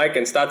you on the mic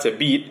and starts a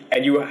beat,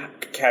 and you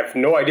have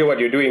no idea what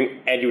you're doing,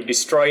 and you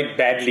destroy it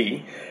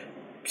badly,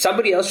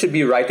 somebody else should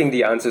be writing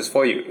the answers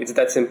for you. It's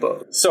that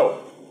simple.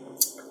 So,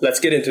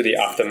 let's get into the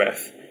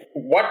aftermath.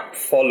 What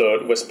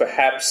followed was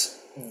perhaps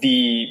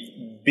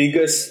the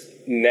biggest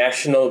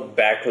national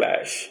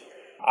backlash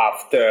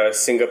after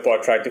Singapore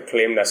tried to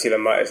claim Nasi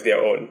Lemak as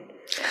their own.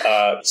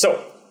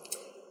 So,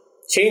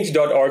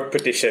 Change.org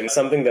petition,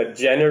 something that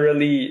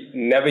generally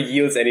never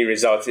yields any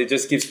results. It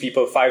just gives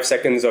people 5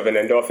 seconds of an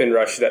endorphin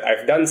rush that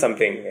I've done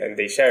something, and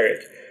they share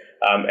it.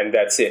 And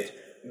that's it.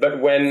 But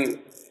when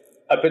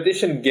a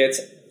petition gets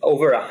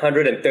over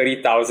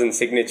 130,000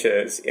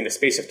 signatures in the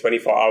space of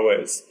 24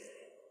 hours,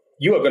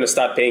 you are going to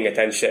start paying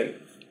attention.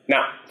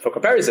 Now, for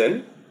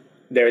comparison,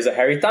 there is a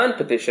Harry Tan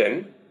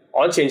petition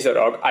on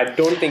Change.org. I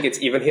don't think it's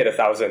even hit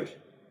 1,000.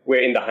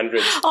 We're in the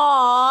hundreds.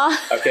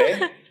 Aww.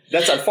 Okay?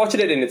 That's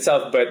unfortunate in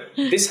itself, but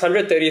this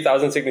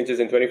 130,000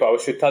 signatures in 24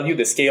 hours should tell you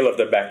the scale of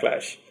the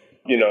backlash.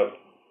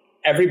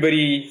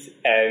 Everybody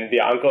and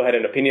their uncle had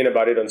an opinion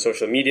about it on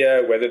social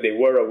media, whether they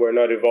were or were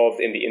not involved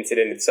in the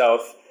incident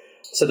itself.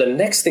 So the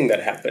next thing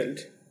that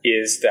happened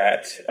is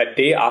that a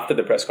day after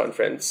the press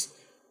conference,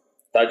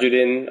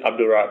 Tajuddin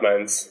Abdul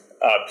Rahman's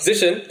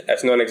position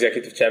as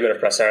non-executive chairman of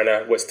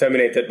Prasarana was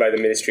terminated by the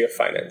Ministry of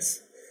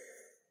Finance.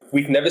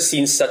 We've never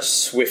seen such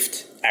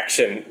swift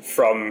action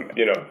from,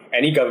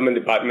 any government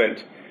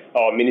department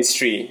or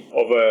ministry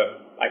over,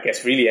 I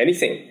guess, really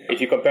anything. If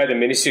you compare the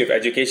Ministry of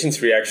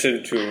Education's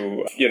reaction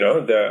to,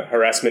 the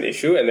harassment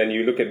issue, and then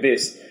you look at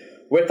this,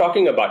 we're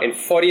talking about in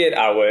 48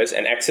 hours,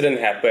 an accident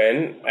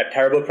happened, a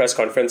terrible press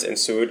conference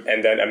ensued,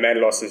 and then a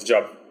man lost his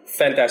job.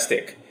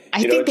 Fantastic.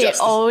 I think they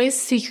always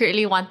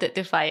secretly wanted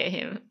to fire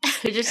him.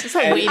 They're just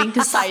like waiting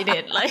to sign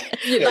it.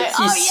 He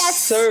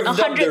served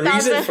up the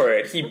reason for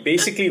it. He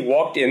basically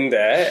walked in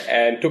there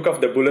and took off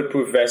the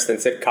bulletproof vest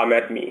and said, "Come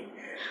at me,"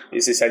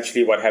 is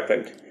essentially what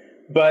happened.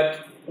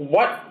 But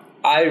what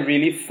I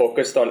really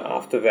focused on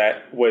after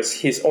that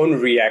was his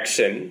own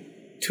reaction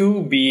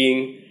to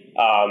being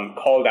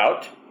called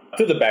out,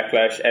 to the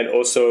backlash, and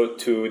also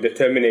to the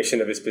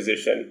termination of his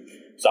position.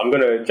 So I'm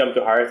going to jump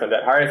to Harith on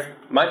that. Harith,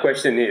 my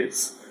question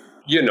is,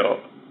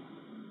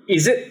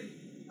 is it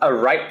a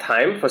right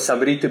time for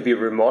somebody to be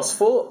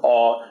remorseful,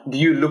 or do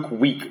you look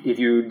weak if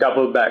you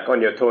double back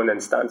on your tone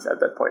and stance at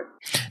that point?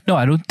 No,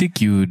 I don't think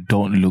you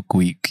don't look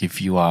weak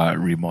if you are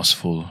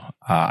remorseful.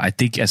 I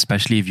think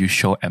especially if you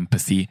show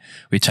empathy,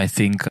 which I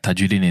think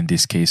Tajuddin in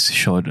this case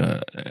showed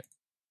a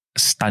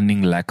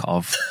stunning lack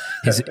of.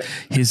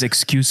 His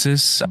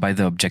excuses by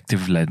the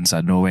objective lens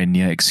are nowhere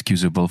near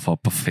excusable for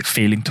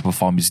failing to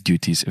perform his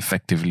duties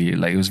effectively.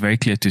 Like, it was very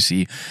clear to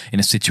see in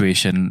a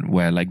situation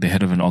where, like, the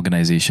head of an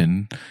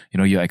organization,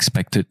 you're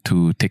expected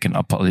to take an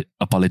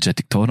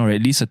apologetic tone, or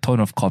at least a tone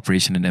of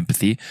cooperation and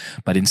empathy.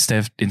 But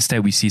instead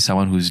we see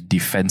someone who's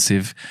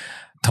defensive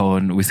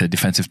tone, with a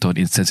defensive tone,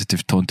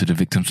 insensitive tone to the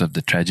victims of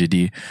the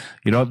tragedy.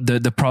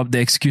 The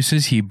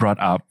excuses he brought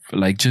up,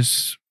 like,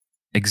 just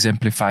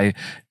exemplify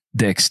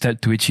the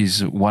extent to which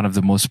he's one of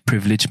the most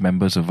privileged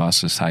members of our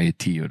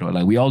society.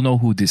 Like, we all know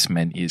who this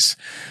man is.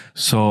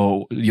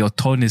 So your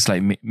tone is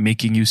like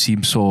making you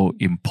seem so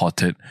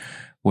important,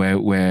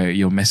 where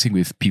you're messing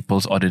with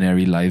people's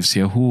ordinary lives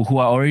here who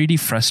are already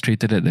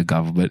frustrated at the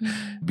government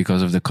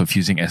because of the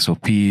confusing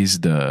SOPs,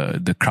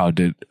 the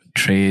crowded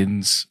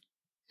trains.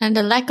 And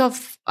the lack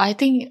of, I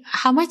think,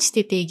 how much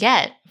did they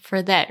get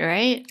for that,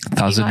 right?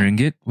 1,000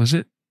 ringgit, was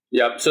it?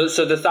 Yeah, so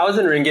the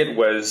 1,000 ringgit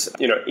was,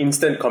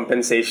 instant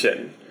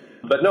compensation.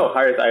 But no,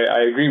 Harith,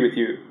 I agree with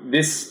you.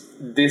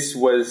 This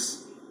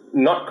was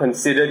not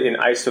considered in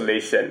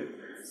isolation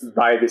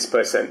by this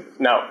person.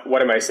 Now,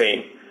 what am I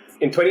saying?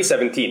 In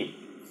 2017,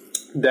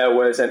 there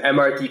was an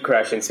MRT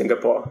crash in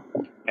Singapore.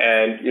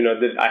 And,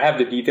 I have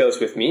the details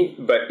with me,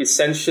 but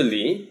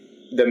essentially,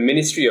 the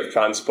Ministry of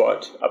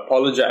Transport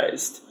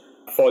apologized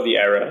for the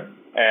error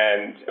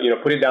and,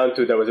 put it down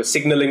to there was a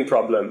signaling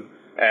problem.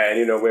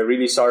 And, we're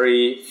really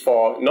sorry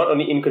for not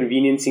only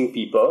inconveniencing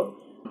people,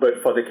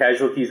 but for the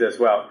casualties as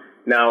well.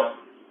 Now,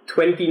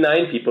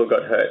 29 people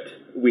got hurt,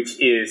 which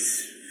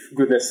is,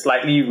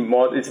 slightly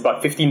more. It's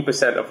about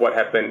 15% of what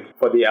happened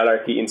for the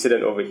LRT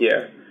incident over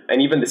here. And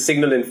even the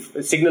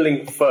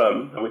signaling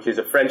firm, which is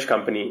a French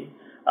company,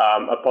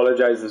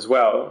 apologized as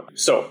well.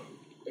 So,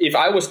 if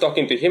I was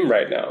talking to him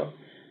right now,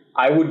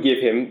 I would give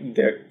him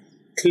the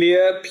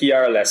clear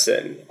PR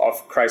lesson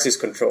of crisis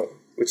control,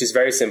 which is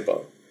very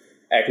simple.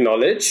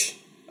 Acknowledge,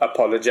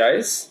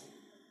 apologize,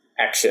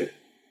 action,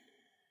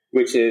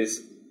 which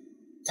is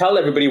tell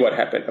everybody what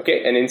happened.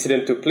 Okay, an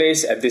incident took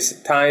place at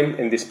this time,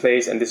 in this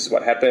place, and this is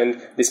what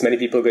happened. This many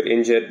people got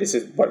injured. This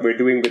is what we're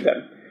doing with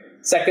them.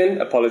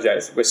 Second,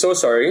 apologize. We're so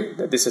sorry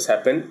that this has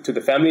happened. To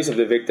the families of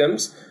the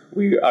victims,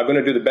 we are going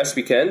to do the best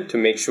we can to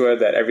make sure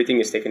that everything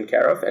is taken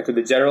care of. And to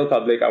the general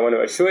public, I want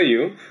to assure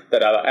you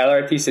that our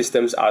LRT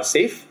systems are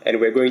safe, and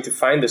we're going to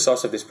find the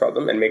source of this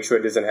problem and make sure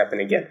it doesn't happen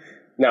again.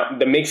 Now,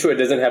 the make sure it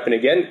doesn't happen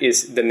again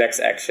is the next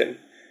action.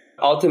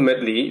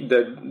 Ultimately,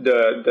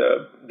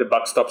 the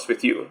buck stops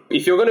with you.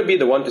 If you're going to be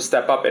the one to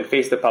step up and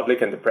face the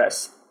public and the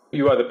press,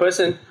 you are the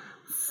person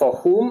for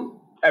whom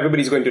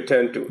everybody's going to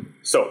turn to.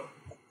 So,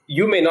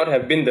 you may not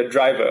have been the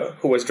driver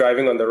who was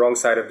driving on the wrong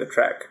side of the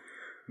track,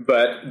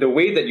 but the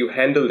way that you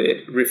handled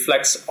it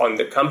reflects on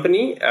the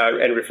company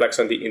and reflects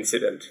on the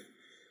incident.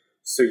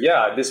 So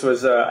yeah, this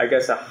was, I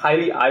guess, a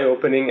highly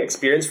eye-opening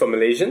experience for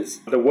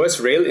Malaysians. The worst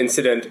rail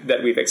incident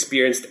that we've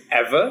experienced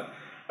ever,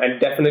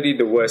 and definitely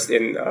the worst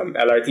in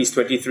LRT's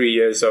 23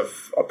 years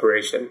of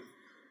operation.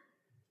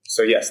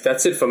 So yes,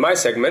 that's it for my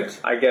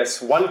segment. I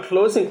guess one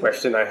closing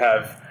question I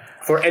have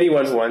for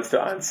anyone who wants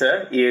to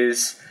answer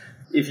is,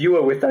 if you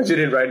were with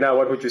Tajuddin right now,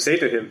 what would you say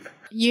to him?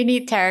 You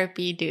need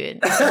therapy,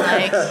 dude.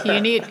 Like, you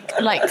need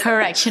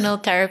correctional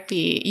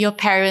therapy. Your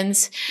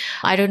parents,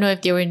 I don't know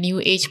if they were new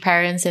age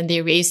parents and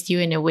they raised you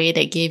in a way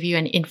that gave you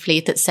an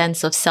inflated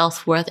sense of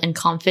self-worth and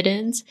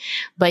confidence,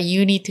 but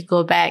you need to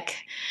go back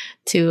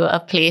to a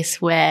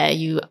place where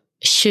you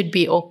should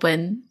be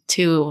open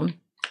to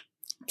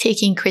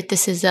taking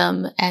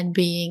criticism and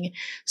being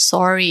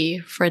sorry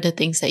for the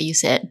things that you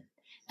said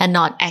and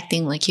not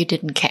acting like you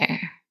didn't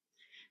care.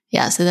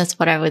 Yeah, so that's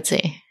what I would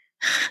say.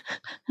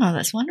 Oh,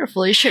 that's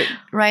wonderful. You should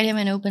write him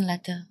an open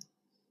letter.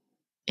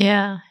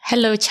 Yeah.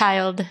 Hello,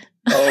 child.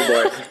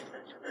 Oh, boy.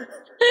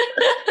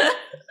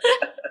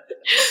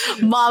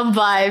 Mom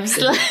vibes.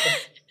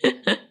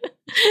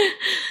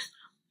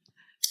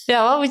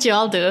 Yeah, what would you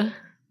all do?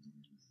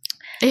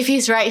 If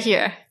he's right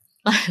here.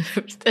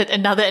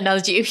 Another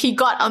analogy. If he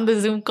got on the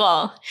Zoom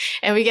call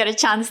and we get a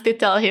chance to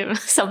tell him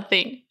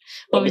something.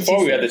 Well,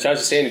 before we had the chance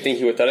to say anything,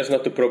 he would tell us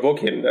not to provoke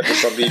him. That would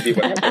probably be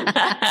what happened.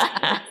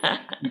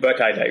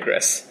 But I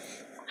digress.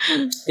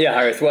 Yeah,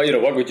 Harith, well,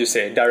 what would you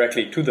say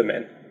directly to the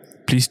man?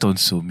 Please don't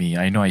sue me.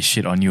 I know I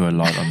shit on you a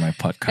lot on my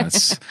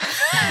podcasts.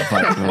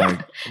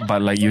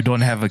 but you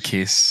don't have a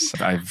case.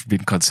 I've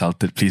been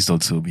consulted. Please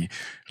don't sue me.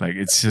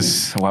 It's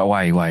just,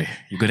 why?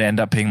 You're going to end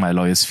up paying my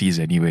lawyer's fees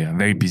anyway. I'm a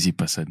very busy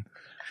person.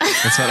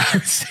 That's what I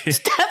would say.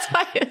 That's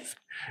why it's...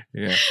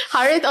 Yeah.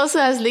 Harith also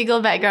has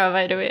legal background,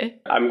 by the way.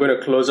 I'm going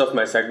to close off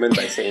my segment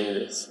by saying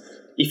this.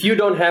 If you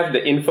don't have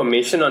the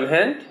information on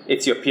hand,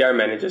 it's your PR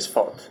manager's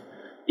fault.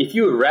 If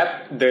you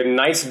wrap the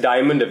nice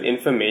diamond of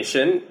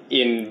information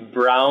in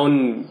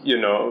brown,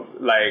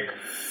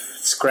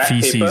 scrap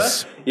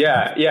feces.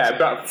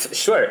 paper.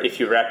 Sure, if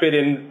you wrap it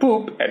in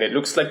poop and it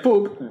looks like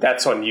poop,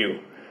 that's on you.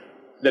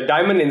 The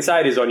diamond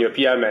inside is on your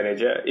PR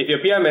manager. If your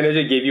PR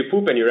manager gave you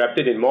poop and you wrapped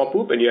it in more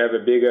poop and you have a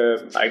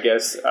bigger, I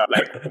guess,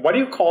 what do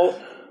you call,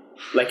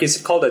 is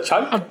it called a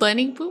chunk? A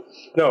burning poop?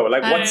 No,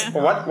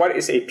 what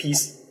is a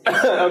piece?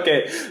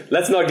 Okay,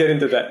 let's not get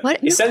into that.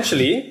 What?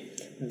 Essentially,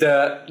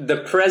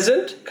 the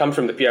present comes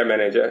from the PR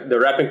manager. The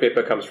wrapping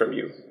paper comes from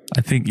you.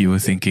 I think you were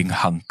thinking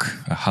hunk.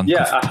 A hunk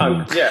Yeah, of a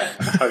hunk. Yeah,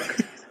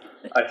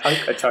 a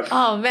hunk. A chunk.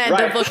 Oh man,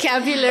 Right. The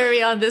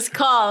vocabulary on this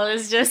call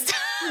is just...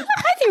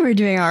 I think we're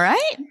doing all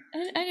right.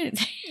 I don't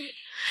think.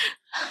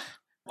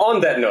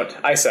 On that note,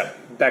 Aisa,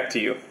 back to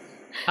you.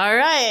 All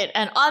right.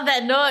 And on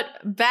that note,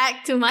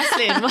 back to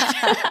Maslin.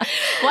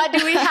 What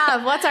do we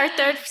have? What's our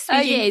third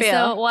speaking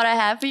fail? So what I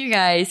have for you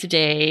guys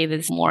today,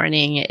 this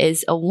morning,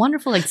 is a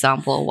wonderful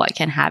example of what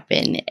can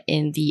happen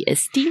in the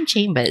esteemed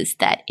chambers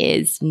that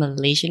is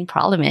Malaysian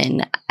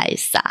Parliament.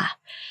 Aisa,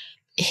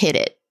 hit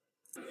it.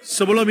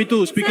 Sebelum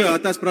itu, speaker,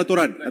 atas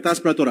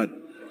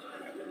peraturan.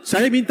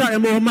 Saya minta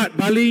Yang Berhormat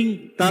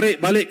tarik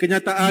balik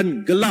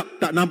kenyataan gelap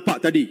tak nampak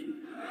tadi.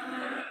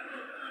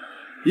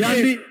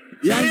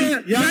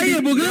 Saya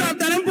pun gelap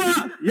tak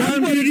nampak. Yang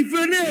ada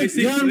different dia.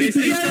 Yang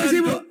ditujukan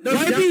sibuk.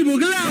 YB pun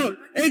gelap.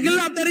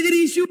 Gelap tak ada jadi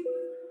isu.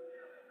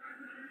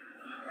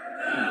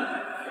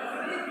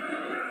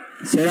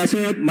 Saya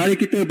rasa mari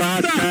kita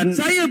bahaskan.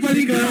 Saya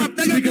paling gelap.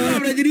 Takkan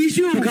gelap dah jadi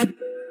isu.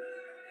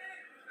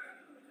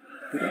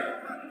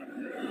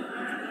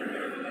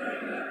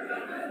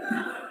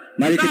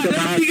 Mari kita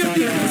bahaskan.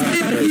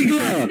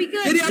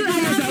 Jadi apa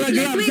masalah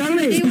gelap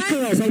sekarang ni?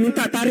 Saya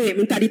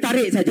minta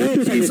ditarik saja.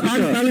 Itu saja.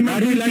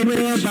 Mari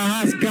kita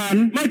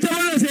bahaskan. Macam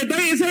mana saya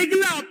tarik? Saya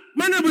gelap.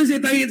 Mana boleh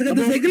saya tarik? Saya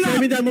kata saya gelap. Saya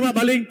minta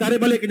Muhammad tarik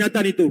balik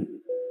kenyataan itu.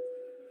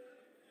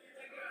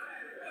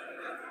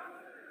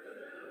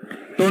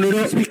 Tolong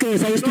duduk. Speaker,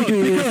 saya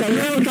setuju.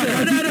 Beliau tak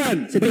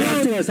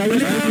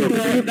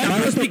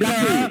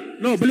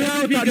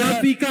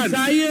nafikan.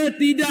 Saya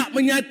tidak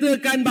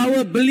menyatakan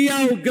bahawa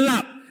beliau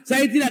gelap.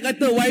 Saya tidak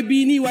kata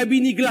YB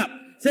ni gelap.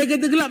 Saya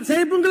kata gelap,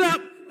 saya pun gelap.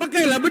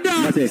 Pakailah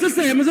bedah.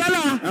 Selesai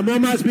masalah.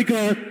 Muhammad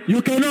Speaker,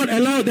 you cannot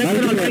allow that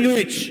kind of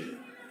language.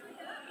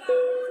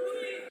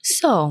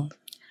 So,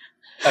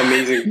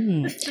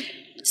 amazing.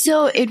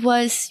 So it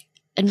was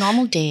a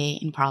normal day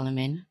in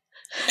Parliament.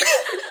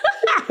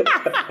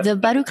 The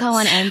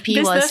Badukawan MP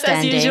was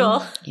standing. As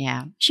usual.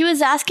 Yeah. She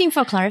was asking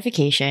for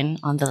clarification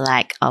on the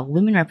lack of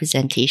women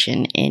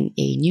representation in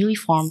a newly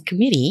formed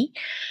committee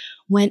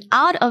when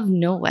out of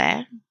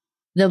nowhere,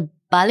 the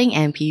Baling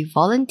MP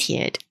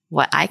volunteered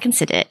what I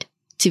considered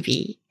to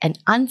be an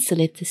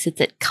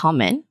unsolicited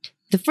comment.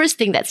 The first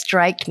thing that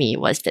struck me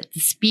was that the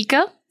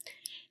speaker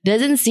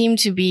doesn't seem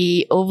to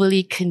be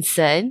overly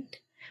concerned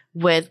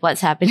with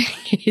what's happening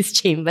in his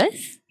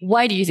chambers.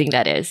 Why do you think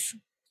that is?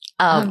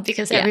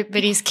 Because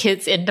everybody's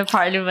kids in the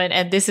parliament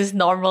and this is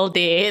normal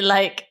day.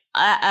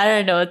 I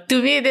don't know.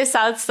 To me, this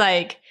sounds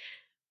like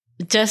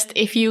just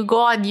if you go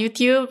on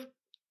YouTube,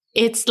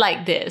 it's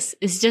like this.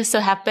 It's just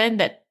so happened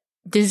that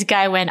this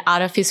guy went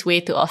out of his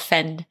way to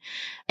offend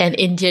an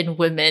Indian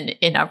woman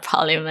in our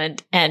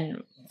parliament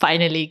and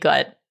finally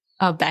got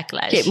a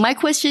backlash. Okay, my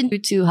question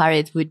to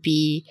Harith would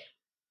be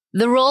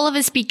the role of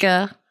a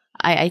speaker.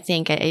 I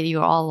think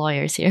you're all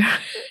lawyers here.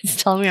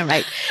 Tell me I'm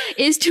right.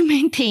 Is to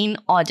maintain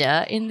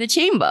order in the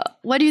chamber.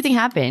 What do you think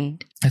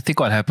happened? I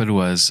think what happened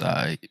was,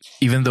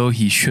 even though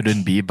he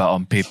shouldn't be, but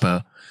on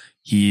paper,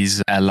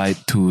 he's allied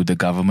to the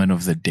government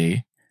of the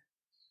day.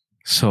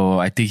 So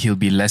I think he'll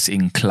be less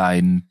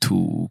inclined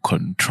to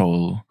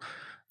control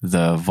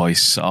the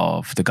voice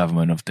of the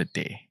government of the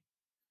day.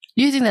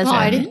 Do you think that's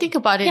right? I didn't think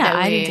about it that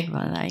way. I didn't think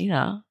about that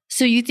either.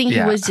 So you think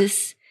he was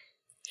just...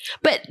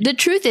 But the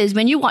truth is,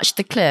 when you watch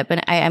the clip,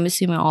 and I'm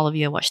assuming all of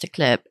you have watched the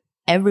clip,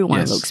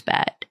 everyone looks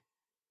bad.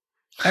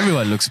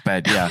 Everyone looks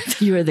bad, yeah.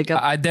 You're the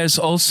guy. There's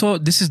also,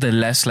 this is the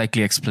less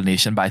likely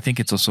explanation, but I think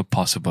it's also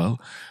possible.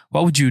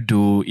 What would you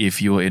do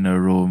if you were in a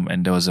room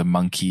and there was a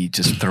monkey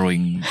just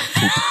throwing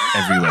poop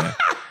everywhere?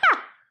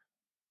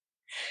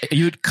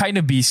 you'd kind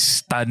of be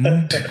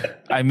stunned.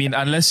 I mean,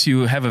 unless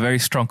you have a very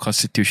strong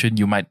constitution,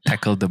 you might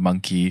tackle the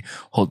monkey,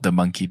 hold the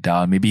monkey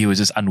down. Maybe he was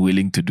just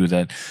unwilling to do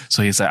that.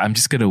 So he's like, I'm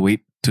just going to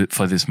wait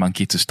for this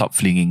monkey to stop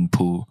flinging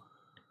poo.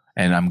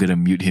 And I'm going to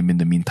mute him in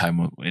the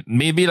meantime.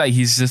 Maybe like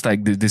he's just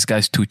like, this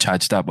guy's too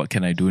charged up. What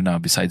can I do now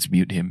besides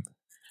mute him?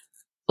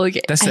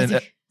 Okay. That's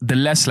the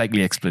less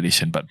likely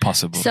explanation, but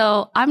possible.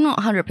 So I'm not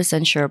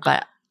 100% sure,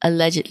 but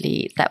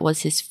allegedly that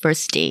was his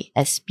first day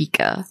as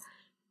speaker.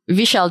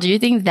 Vishal, do you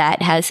think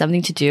that has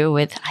something to do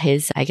with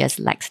his, I guess,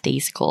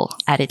 lackadaisical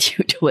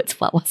attitude towards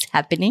what was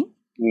happening?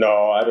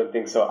 No, I don't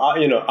think so. Art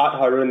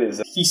Harun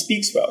he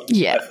speaks well.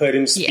 Yeah. I've heard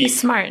him speak. He's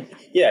smart.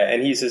 Yeah,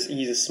 and he's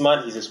a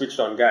switched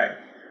on guy.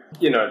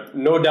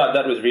 No doubt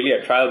that was really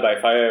a trial by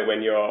fire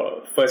when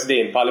your first day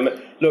in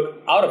Parliament.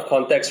 Look, out of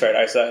context,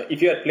 right, Isa,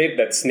 if you had played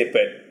that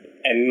snippet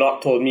and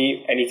not told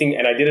me anything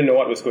and I didn't know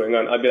what was going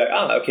on, I'd be like,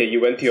 okay,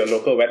 you went to your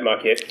local wet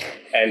market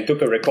and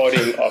took a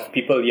recording of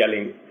people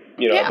yelling,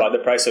 about the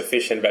price of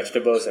fish and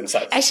vegetables and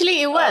such.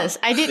 Actually, it was.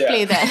 I did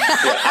play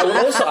that. I would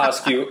also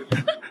ask you,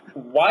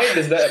 why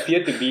does there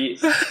appear to be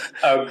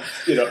a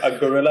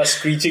gorilla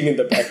screeching in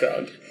the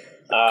background?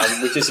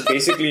 Which is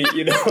basically,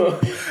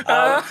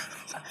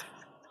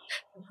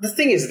 the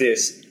thing is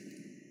this.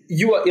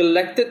 You are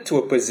elected to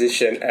a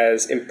position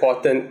as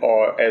important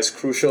or as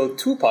crucial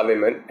to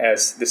Parliament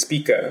as the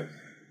Speaker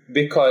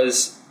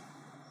because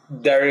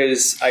there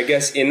is, I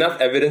guess,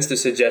 enough evidence to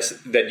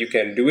suggest that you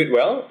can do it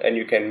well and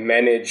you can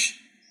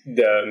manage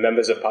the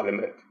members of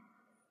Parliament.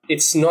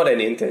 It's not an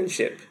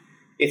internship.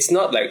 It's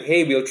not like,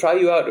 hey, we'll try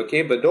you out,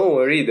 okay? But don't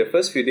worry, the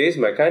first few days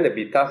might kind of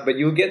be tough, but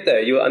you'll get there.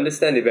 You'll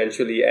understand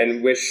eventually,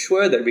 and we're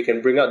sure that we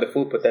can bring out the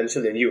full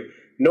potential in you.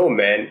 No,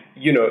 man,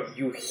 you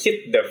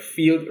hit the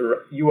field.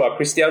 You are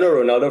Cristiano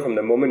Ronaldo from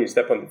the moment you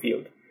step on the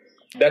field.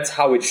 That's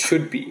how it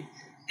should be.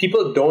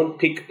 People don't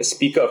pick a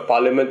Speaker of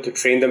Parliament to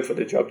train them for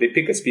the job. They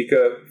pick a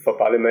Speaker for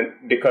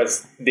Parliament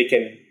because they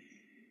can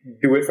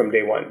do it from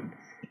day one.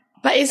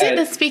 But is it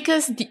the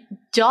Speaker's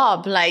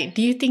job? Like,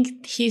 do you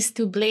think he's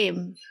to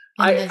blame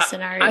in this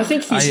scenario? I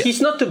think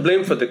he's not to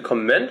blame for the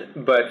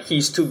comment, but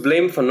he's to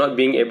blame for not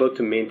being able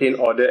to maintain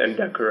order and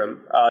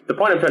decorum. The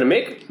point I'm trying to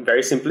make,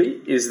 very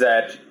simply, is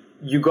that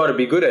you got to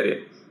be good at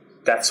it.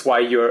 That's why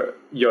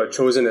you're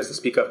chosen as the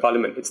Speaker of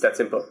Parliament. It's that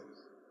simple.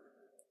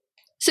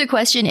 So the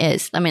question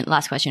is,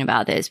 last question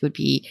about this would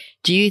be,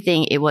 do you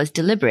think it was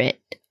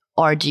deliberate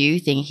or do you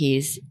think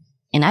he's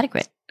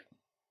inadequate?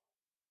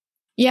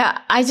 Yeah,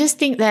 I just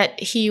think that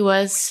he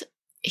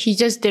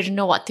just didn't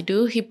know what to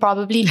do. He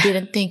probably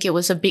didn't think it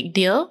was a big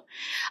deal.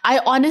 I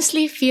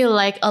honestly feel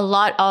like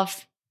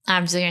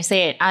I'm just going to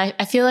say it.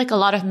 I feel like a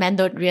lot of men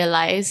don't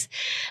realize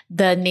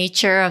the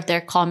nature of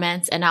their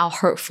comments and how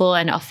hurtful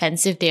and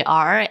offensive they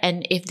are.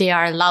 And if they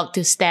are allowed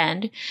to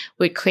stand,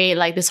 would create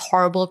like this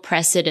horrible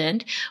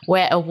precedent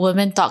where a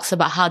woman talks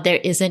about how there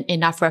isn't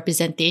enough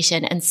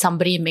representation and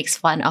somebody makes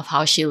fun of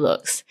how she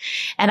looks.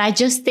 And I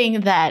just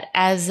think that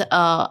as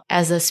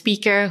a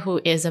speaker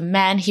who is a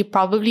man, he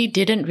probably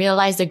didn't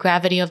realize the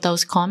gravity of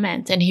those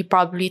comments and he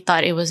probably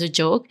thought it was a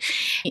joke.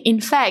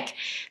 In fact,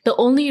 the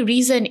only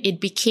reason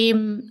it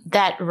became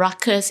that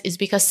ruckus is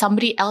because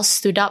somebody else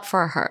stood up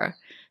for her.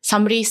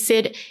 Somebody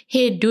said,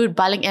 hey, dude,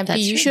 Baling MP,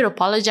 you should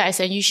apologize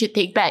and you should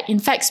take back. In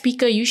fact,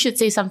 Speaker, you should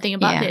say something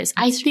about this.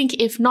 I think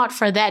if not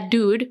for that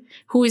dude,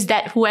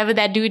 whoever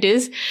that dude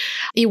is,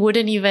 it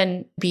wouldn't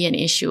even be an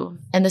issue.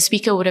 And the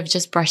Speaker would have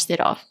just brushed it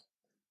off.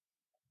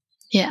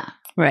 Yeah.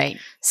 Right.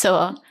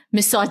 So,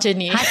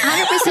 misogyny.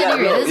 100%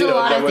 agree. There's a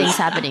lot of things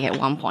happening at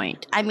one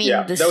point. I mean,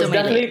 there's so many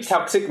definitely things.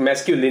 Toxic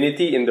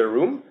masculinity in the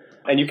room.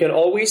 And you can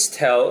always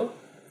tell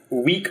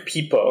weak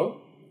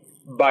people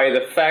by the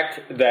fact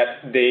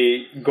that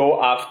they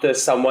go after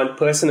someone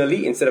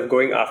personally instead of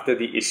going after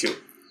the issue.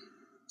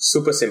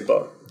 Super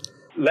simple.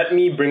 Let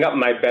me bring up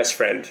my best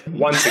friend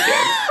once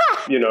again.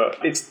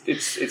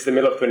 It's the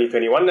middle of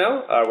 2021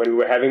 now, when we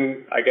were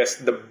having, I guess,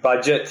 the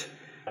budget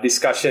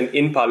discussion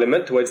in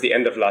Parliament towards the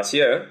end of last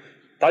year.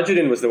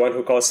 Tajuddin was the one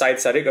who called Syed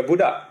Saddiq a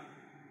budak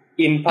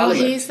in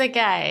Parliament. Oh, he's the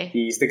guy.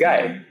 He's the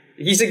guy.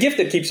 He's a gift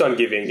that keeps on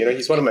giving.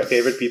 He's one of my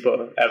favorite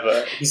people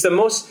ever. He's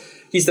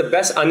the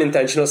best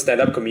unintentional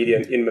stand-up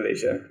comedian in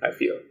Malaysia, I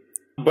feel.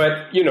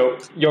 But,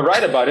 you're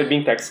right about it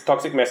being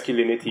toxic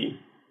masculinity.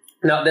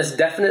 Now, there's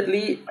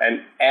definitely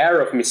an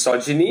air of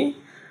misogyny,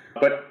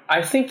 but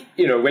I think,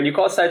 when you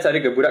call Syed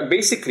Saddiq a budak,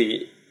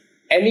 basically,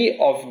 any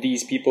of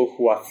these people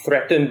who are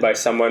threatened by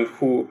someone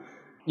who,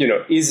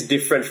 is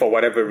different for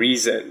whatever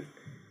reason,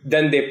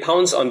 then they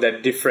pounce on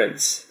that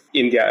difference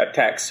in their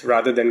attacks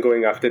rather than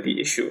going after the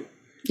issue.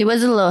 It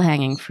was a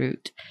low-hanging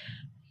fruit.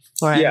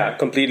 Yeah,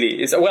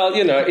 completely.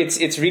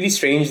 It's really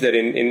strange that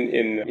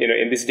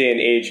in this day and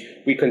age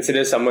we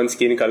consider someone's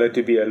skin color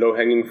to be a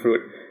low-hanging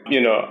fruit.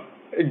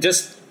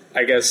 Just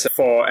I guess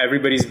for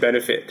everybody's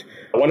benefit.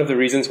 One of the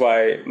reasons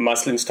why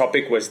Maslin's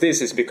topic was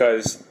this is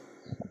because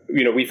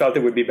we felt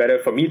it would be better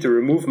for me to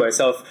remove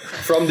myself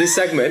from this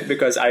segment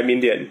because I'm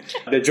Indian.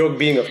 The joke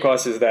being, of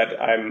course, is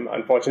that I'm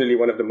unfortunately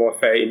one of the more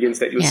fair Indians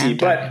that you'll see.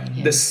 But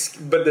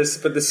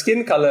the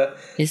skin color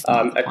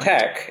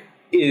attack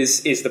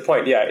is the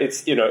point. Yeah,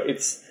 it's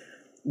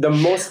the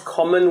most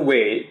common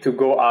way to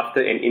go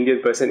after an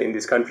Indian person in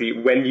this country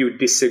when you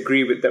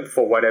disagree with them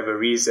for whatever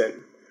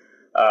reason.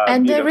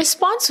 And the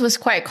response was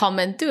quite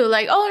common too.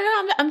 Like,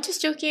 oh no, I'm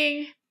just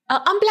joking.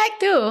 I'm black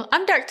too.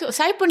 I'm dark too.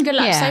 Saya pun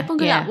gelap. Saya pun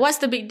gelap. Yeah. What's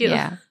the big deal?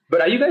 Yeah. But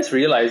are you guys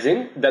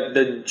realizing that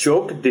the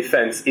joke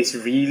defense is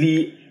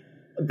really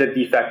the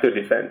de facto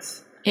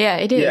defense? Yeah,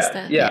 it is.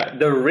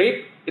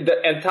 The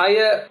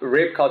entire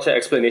rape culture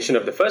explanation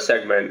of the first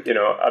segment,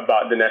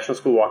 about the National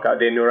School walkout,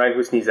 the Nurain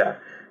Husniza,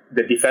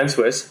 the defense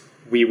was,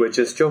 we were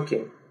just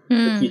joking.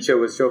 The teacher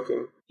was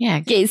joking. Yeah.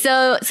 Okay.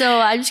 So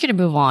I'm just going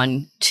to move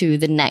on to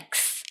the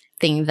next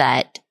thing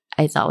that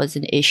I thought was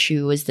an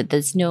issue was that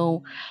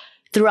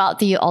throughout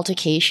the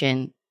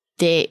altercation,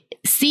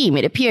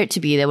 it appeared to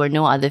be there were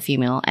no other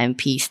female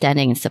MPs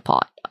standing in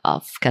support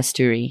of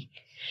Kasturi.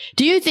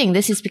 Do you think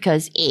this is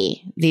because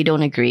A, they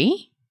don't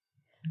agree?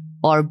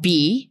 Or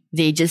B,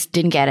 they just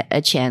didn't get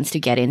a chance to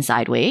get in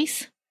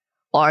sideways?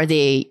 Or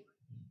they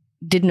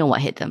didn't know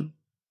what hit them?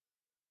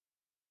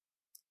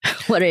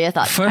 What are your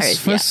thoughts?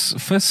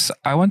 First,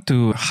 I want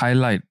to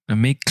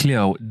make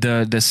clear,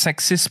 the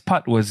sexist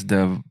part was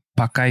the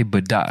pakai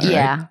bedak, right?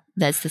 Yeah,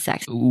 that's the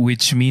sex.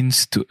 Which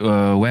means to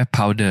wear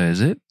powder,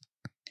 is it?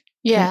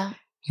 Yeah.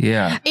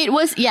 Yeah. It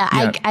was,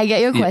 I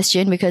get your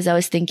question because I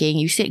was thinking,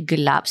 you said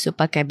gelap, so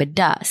pakai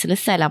bedak.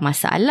 Selesai lah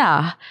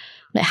masalah.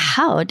 Like,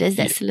 how does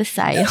that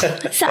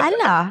selesai?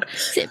 Salah.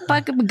 Say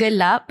pakai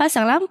gelap,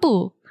 pasang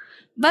lampu.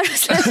 Baru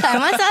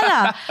selesai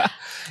masalah.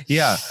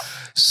 Yeah.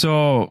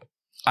 So,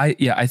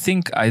 I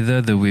think either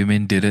the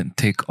women didn't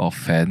take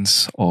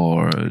offense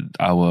or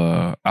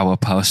our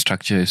power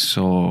structure is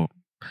so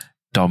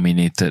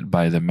dominated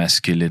by the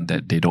masculine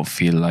that they don't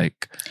feel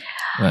like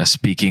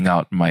speaking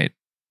out might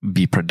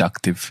be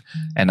productive.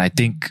 And I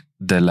think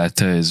the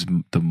latter is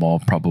the more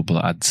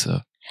probable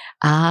answer.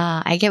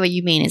 I get what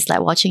you mean. It's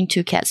like watching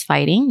two cats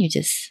fighting. You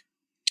just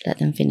let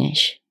them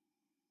finish.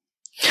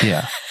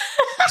 Yeah.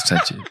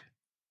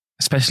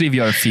 Especially if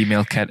you're a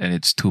female cat and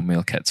it's two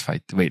male cats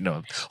fight. Wait,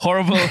 no.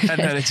 Horrible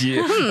analogy.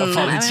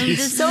 Apologies.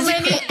 There's so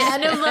many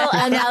animal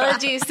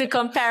analogies to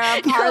compare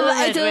our parliament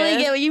I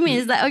totally get what you mean.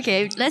 It's like,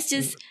 okay, let's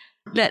just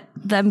let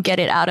them get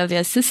it out of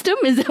their system.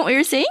 Is that what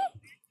you're saying?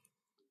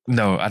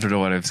 No, I don't know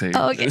what I'm saying.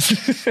 Oh, okay.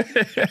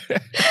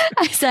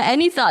 So,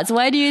 any thoughts?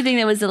 Why do you think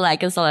there was a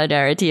lack of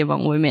solidarity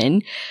among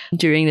women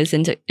during this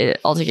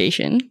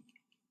altercation?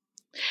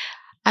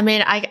 I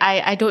mean,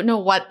 I don't know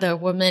what the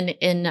women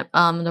in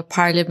the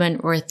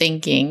parliament were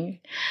thinking,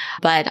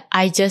 but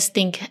I just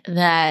think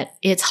that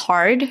it's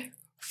hard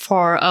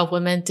for a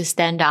woman to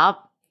stand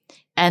up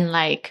and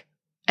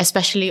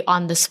especially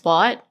on the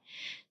spot,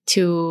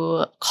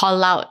 to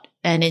call out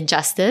an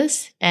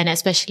injustice, and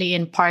especially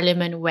in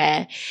parliament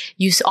where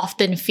you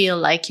often feel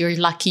like you're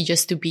lucky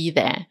just to be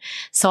there.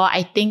 So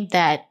I think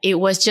that it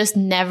was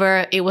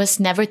never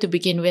to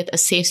begin with a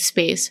safe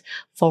space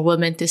for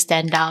women to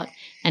stand out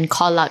and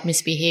call out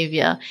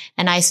misbehavior.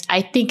 And I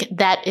think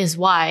that is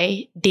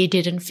why they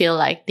didn't feel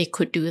like they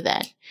could do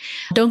that.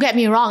 Don't get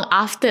me wrong,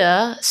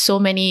 after so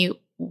many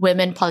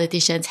women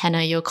politicians,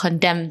 Hannah, you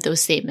condemned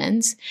those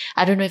statements.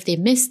 I don't know if they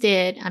missed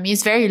it. I mean,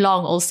 it's very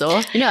long also.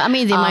 They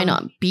might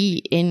not be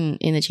in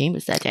the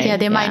chambers that day. Yeah,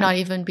 they might not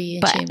even be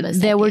in chambers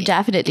there were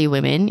definitely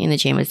women in the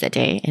chambers that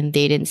day and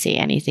they didn't say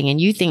anything. And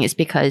you think it's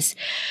because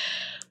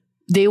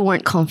they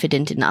weren't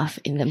confident enough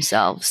in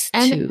themselves.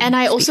 And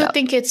I also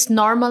think it's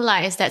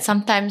normalized that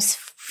sometimes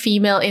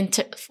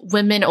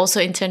women also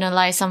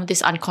internalize some of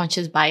this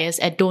unconscious bias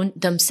and don't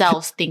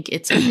themselves think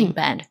it's something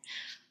bad.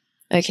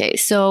 Okay,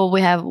 so we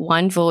have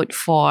one vote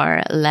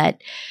for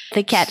let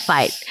the cat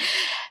fight.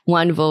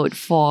 One vote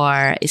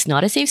for it's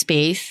not a safe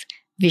space.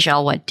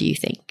 Vishal, what do you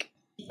think?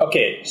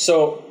 Okay,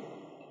 so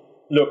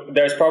look,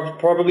 there's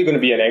probably going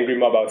to be an angry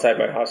mob outside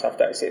my house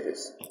after I say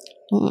this.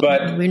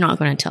 But we're not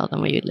going to tell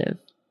them where you live.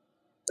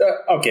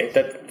 Okay,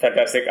 that's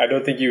fantastic. I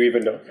don't think you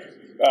even know,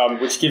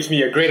 which gives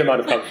me a great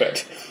amount of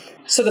comfort.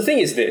 So the thing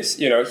is this,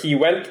 he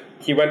went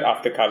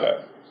after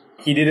colour.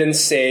 He didn't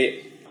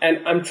say.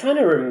 And I'm trying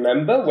to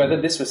remember whether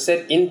this was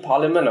said in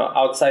Parliament or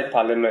outside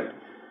Parliament.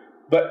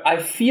 But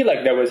I feel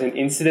like there was an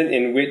incident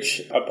in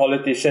which a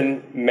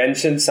politician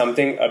mentioned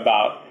something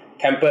about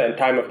temper and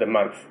time of the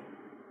month.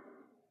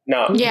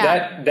 Now,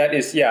 that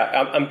is,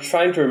 I'm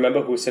trying to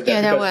remember who said that.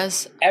 Yeah, that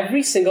was.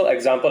 Every single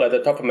example at the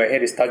top of my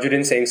head is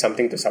Tajuddin saying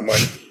something to someone.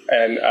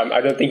 And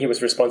I don't think he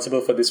was responsible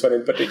for this one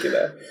in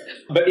particular.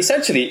 But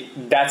essentially,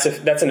 that's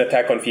an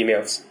attack on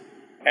females.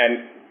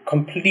 And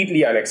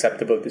completely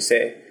unacceptable to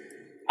say.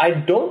 I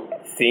don't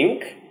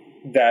think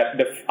that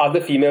the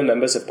other female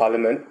members of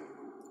parliament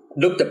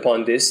looked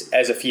upon this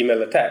as a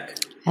female attack.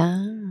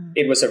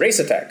 It was a race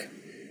attack,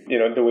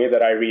 the way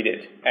that I read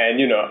it.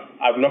 And,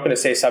 I'm not going to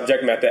say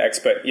subject matter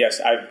expert.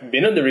 Yes, I've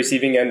been on the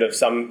receiving end of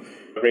some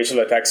racial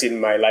attacks in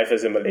my life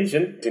as a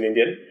Malaysian, as an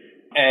Indian.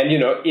 And,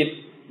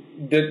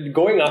 the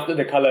going after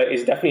the color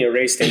is definitely a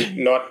race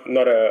thing, not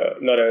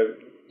a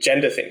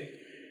gender thing.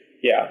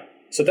 Yeah.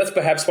 So that's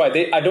perhaps why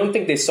I don't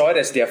think they saw it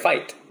as their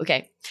fight.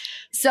 Okay.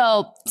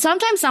 So,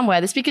 sometime somewhere,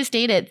 the speaker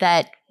stated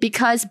that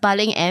because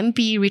Baling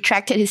MP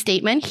retracted his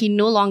statement, he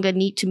no longer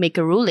need to make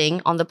a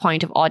ruling on the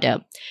point of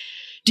order.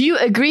 Do you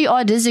agree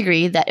or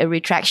disagree that a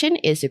retraction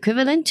is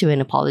equivalent to an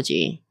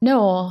apology?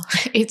 No,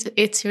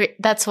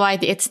 that's why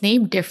it's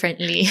named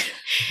differently.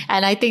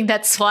 And I think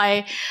that's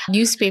why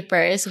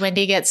newspapers, when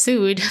they get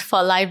sued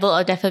for libel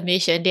or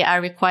defamation, they are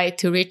required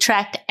to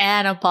retract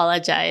and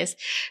apologize.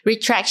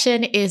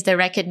 Retraction is the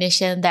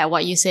recognition that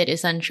what you said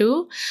is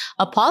untrue.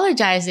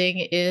 Apologizing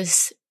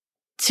is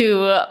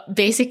to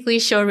basically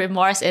show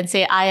remorse and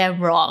say, I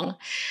am wrong.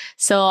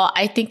 So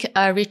I think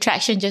a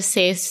retraction just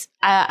says,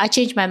 I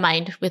changed my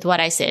mind with what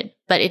I said,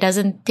 but it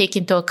doesn't take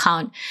into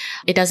account,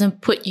 it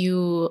doesn't put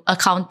you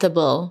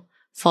accountable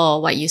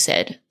for what you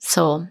said.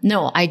 So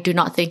no, I do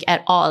not think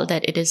at all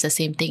that it is the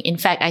same thing. In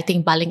fact, I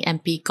think Baling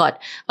MP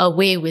got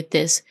away with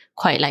this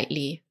quite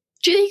lightly.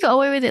 Do you think he got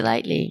away with it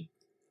lightly?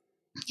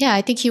 Yeah,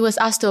 I think he was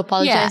asked to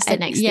apologize the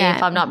next day,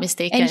 if I'm not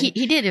mistaken. And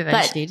he did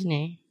eventually, didn't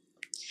he?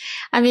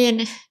 I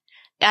mean,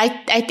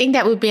 I think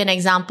that would be an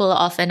example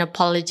of an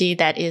apology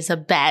that is a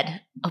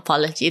bad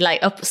apology,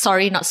 like a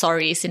sorry, not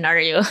sorry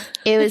scenario.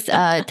 It was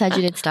a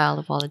Tajuddin style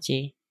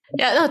apology.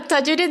 Yeah, no,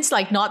 Tajuddin's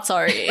like not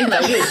sorry.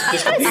 That's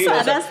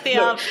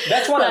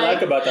what I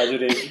like about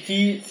Tajuddin.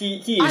 He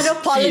is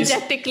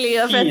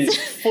unapologetically offensive. He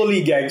is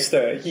fully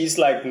gangster. He's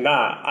like,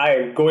 nah, I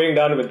am going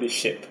down with this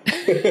shit.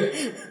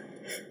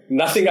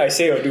 Nothing I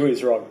say or do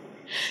is wrong.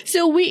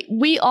 So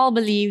we all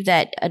believe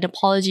that an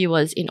apology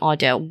was in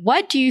order.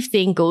 What do you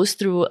think goes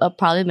through a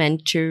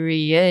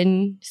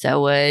parliamentarian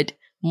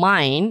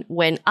mind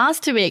when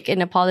asked to make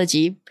an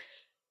apology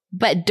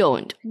but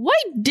don't? Why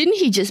didn't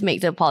he just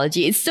make the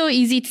apology? It's so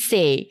easy to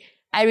say,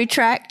 I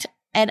retract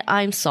and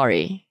I'm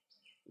sorry.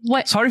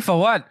 What? Sorry for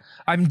what?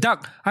 I'm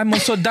dark. I'm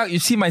also dark. You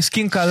see my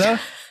skin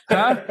color?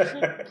 Huh?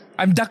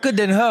 I'm darker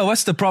than her.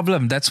 What's the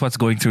problem? That's what's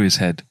going through his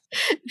head.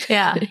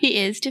 Yeah. He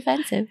is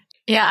defensive.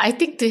 Yeah, I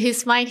think to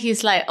his mind,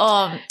 he's like,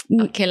 oh,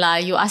 okay lah,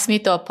 you asked me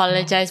to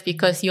apologize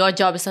because your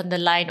job is on the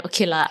line.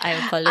 Okay lah, I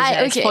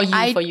apologize for you.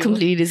 I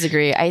completely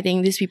disagree. I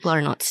think these people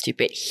are not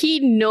stupid. He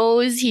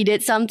knows he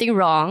did something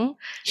wrong.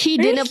 He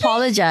didn't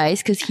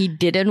apologize because he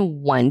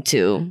didn't want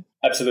to.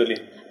 Absolutely.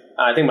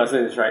 I think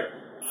Maslin is right.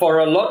 For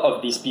a lot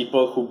of these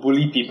people who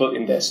bully people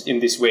in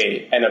this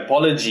way, an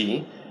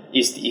apology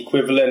is the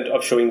equivalent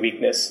of showing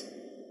weakness.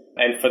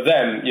 And for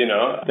them,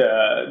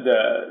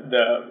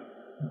 the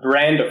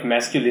brand of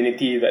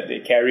masculinity that they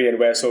carry and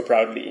wear so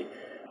proudly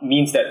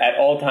means that at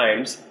all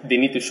times they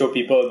need to show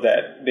people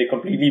that they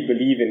completely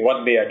believe in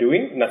what they are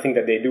doing. Nothing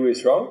that they do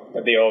is wrong,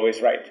 that they are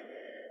always right.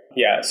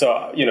 Yeah, so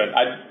I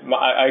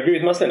agree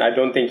with Maslin. I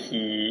don't think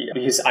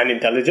he's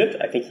unintelligent.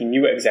 I think he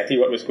knew exactly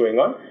what was going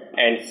on,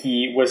 and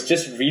he was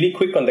just really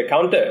quick on the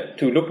counter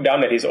to look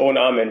down at his own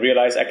arm and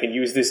realize I can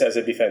use this as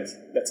a defense.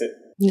 That's it.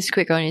 He's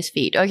quick on his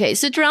feet. Okay,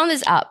 so to round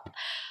this up,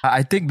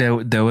 I think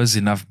there was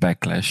enough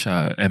backlash.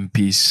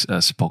 MPs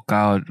spoke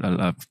out.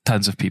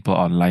 Tons of people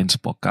online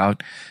spoke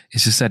out.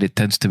 It's just that it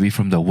tends to be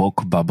from the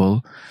woke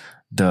bubble,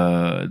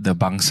 the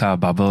Bangsa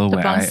bubble,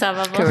 where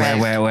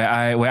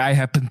I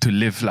happen to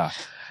live lah.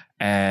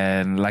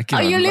 And like you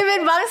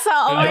live in Bangsa.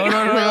 Oh my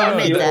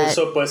God. You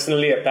also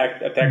personally attacked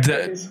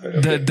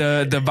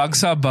the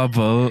Bangsa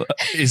bubble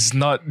is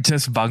not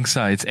just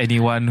Bangsa. It's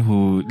anyone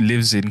who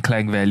lives in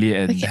Klang Valley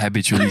and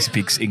habitually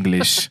speaks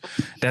English.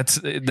 That's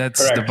Correct.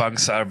 the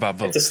Bangsa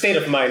bubble. It's a state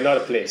of mind, not a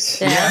place.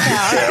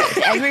 Yeah.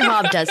 Angry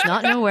mob does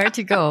not know where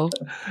to go.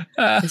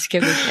 Let's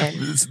give it a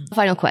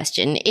final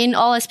question. In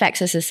all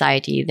aspects of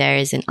society, there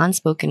is an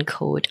unspoken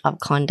code of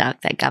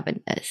conduct that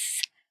governs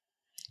us.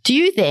 Do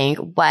you think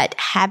what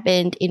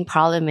happened in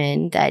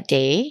Parliament that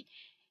day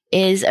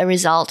is a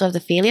result of the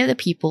failure of the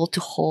people to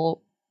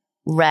hold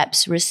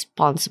reps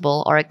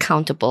responsible or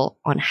accountable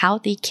on how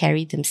they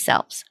carry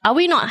themselves? Are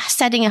we not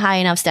setting a high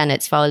enough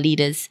standards for our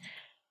leaders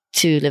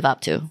to live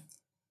up to?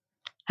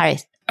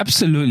 Haris?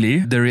 Absolutely.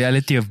 The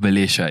reality of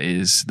Malaysia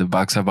is the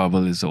Bangsa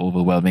bubble is the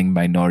overwhelming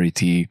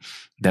minority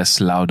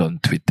that's loud on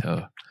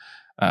Twitter.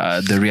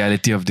 The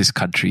reality of this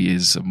country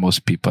is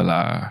most people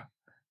are...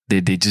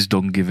 They just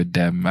don't give a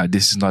damn.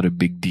 This is not a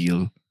big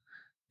deal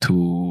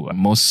to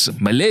most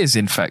Malays,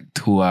 in fact,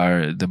 who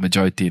are the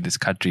majority in this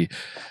country.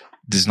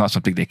 This is not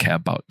something they care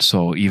about.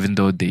 So even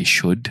though they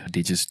should,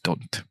 they just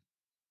don't.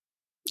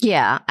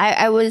 Yeah,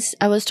 I was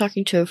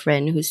talking to a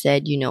friend who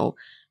said,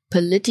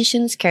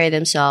 politicians carry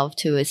themselves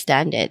to a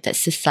standard that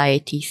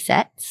society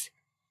sets.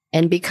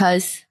 And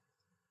because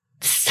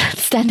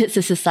standards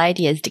of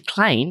society has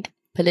declined,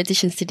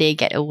 politicians today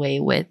get away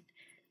with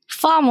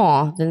far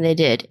more than they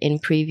did in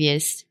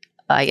previous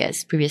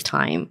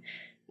time.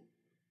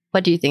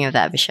 What do you think of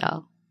that,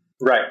 Vishal?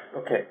 Right.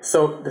 Okay.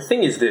 So the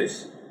thing is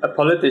this. A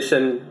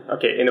politician,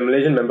 in a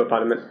Malaysian member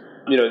parliament,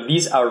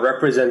 these are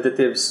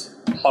representatives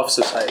of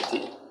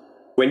society.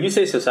 When you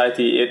say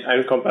society, it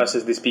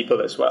encompasses these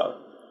people as well.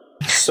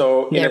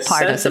 So in a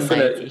sense,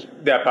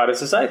 they are part of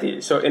society.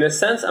 So in a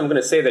sense, I'm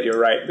going to say that you're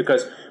right,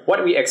 because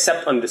what we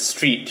accept on the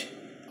street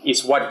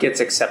is what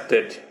gets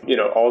accepted,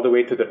 all the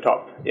way to the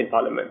top in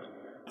parliament.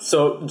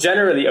 So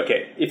generally,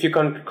 okay, if you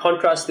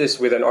contrast this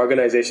with an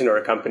organization or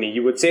a company,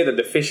 you would say that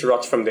the fish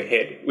rots from the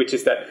head, which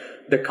is that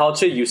the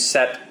culture you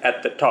set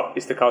at the top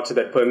is the culture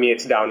that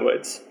permeates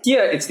downwards.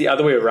 Here, it's the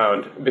other way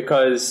around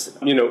because,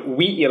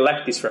 we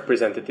elect these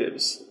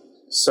representatives.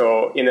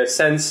 So in a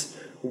sense,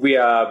 we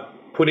are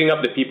putting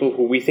up the people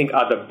who we think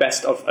are the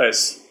best of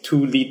us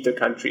to lead the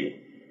country.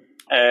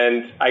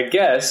 And I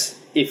guess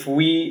if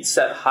we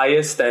set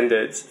higher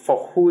standards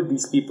for who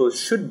these people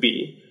should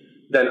be,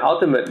 then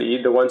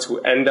ultimately the ones who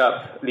end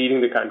up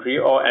leading the country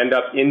or end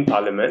up in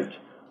parliament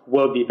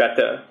will be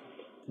better.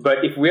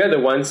 But if we are the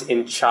ones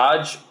in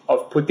charge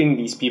of putting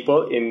these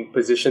people in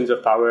positions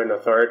of power and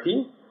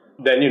authority,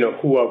 then,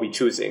 who are we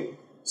choosing?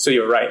 So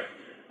you're right.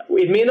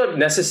 It may not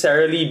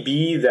necessarily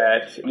be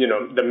that,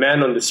 the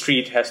man on the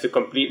street has to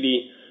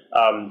completely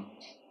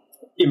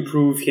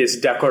improve his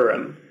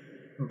decorum,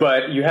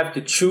 but you have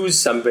to choose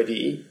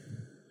somebody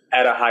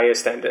at a higher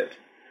standard.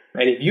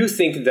 And if you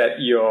think that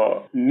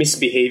your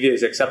misbehavior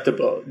is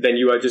acceptable, then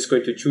you are just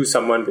going to choose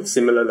someone with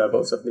similar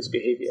levels of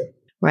misbehavior.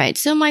 Right.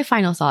 So my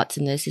final thoughts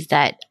on this is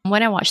that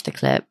when I watched the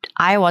clip,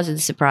 I wasn't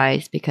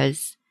surprised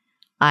because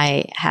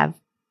I have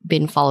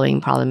been following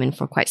Parliament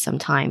for quite some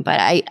time. But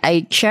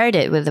I shared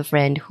it with a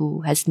friend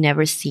who has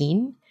never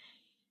seen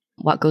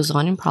what goes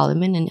on in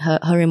Parliament. And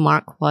her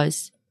remark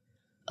was,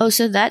 oh,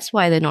 so that's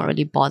why they're not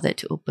really bothered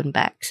to open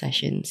back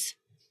sessions.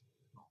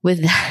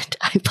 With that,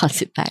 I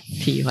pass it back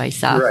to you,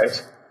 Aisa.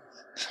 Right.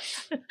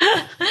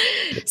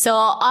 So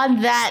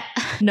on that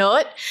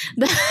note,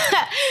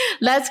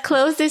 let's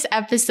close this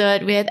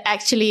episode with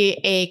actually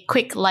a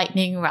quick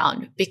lightning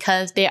round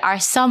because there are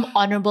some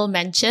honorable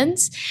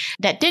mentions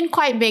that didn't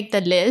quite make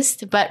the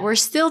list, but were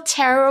still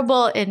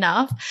terrible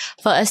enough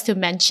for us to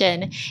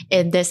mention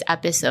in this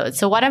episode.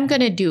 So what I'm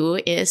going to do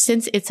is,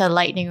 since it's a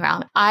lightning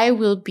round, I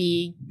will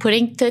be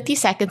putting 30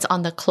 seconds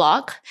on the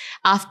clock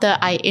after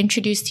I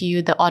introduce to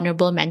you the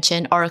honorable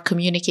mention or a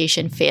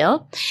communication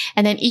fail.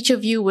 And then each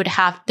of you would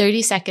have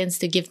 30 seconds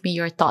to give me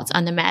your thoughts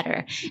on the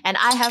matter. And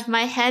I have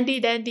my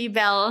handy dandy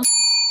bell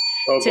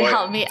to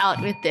help me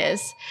out with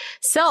this.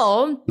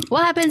 So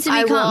what happens if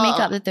you can't make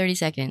up the 30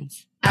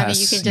 seconds? I mean,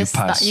 you can just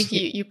pass.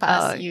 You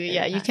pass.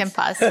 You can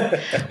pass.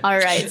 All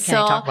right. Can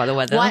I talk about the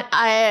weather?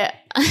 I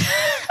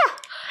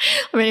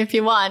mean, if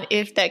you want,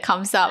 if that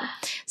comes up.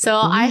 So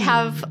I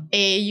have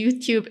a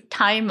YouTube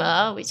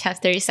timer, which has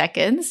 30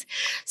 seconds.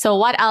 So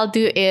what I'll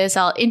do is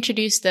I'll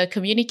introduce the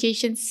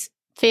communications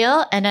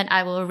fail, and then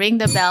I will ring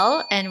the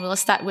bell, and we'll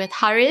start with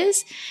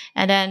Haris,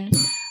 and then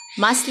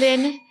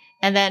Maslin,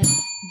 and then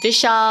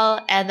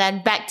Vishal, and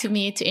then back to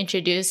me to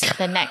introduce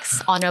the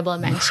next honorable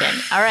mention.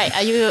 All right,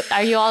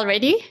 are you all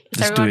ready?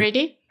 Is everyone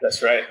ready?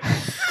 That's right.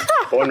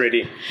 Born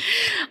ready.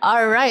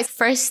 All right.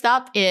 First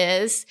up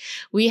is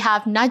we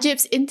have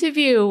Najib's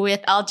interview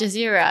with Al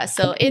Jazeera.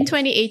 So in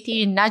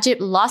 2018,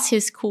 Najib lost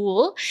his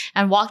cool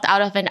and walked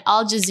out of an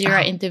Al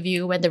Jazeera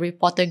interview when the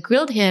reporter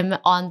grilled him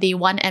on the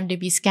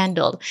 1MDB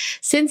scandal.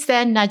 Since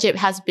then, Najib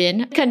has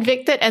been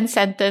convicted and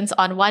sentenced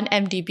on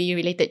 1MDB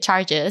related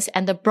charges,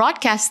 and the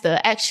broadcaster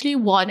actually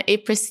won a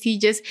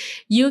prestigious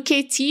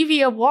UK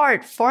TV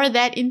award for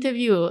that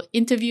interview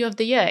of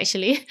the year,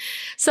 actually.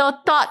 So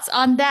thoughts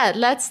on that?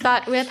 Let's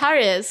start with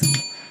Haris.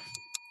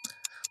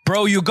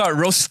 Bro, you got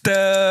roasted.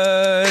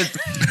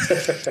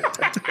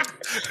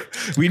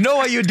 We know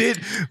what you did.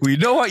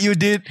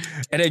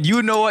 And then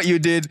you know what you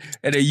did.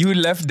 And then you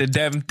left the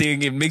damn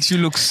thing. It makes you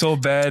look so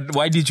bad.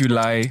 Why did you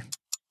lie?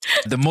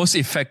 The most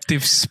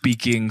effective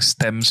speaking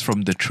stems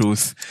from the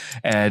truth.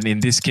 And in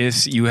this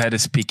case, you had a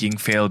speaking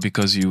fail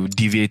because you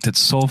deviated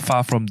so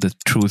far from the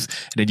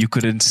truth that you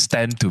couldn't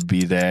stand to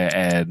be there.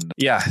 And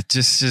yeah,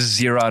 just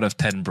 0 out of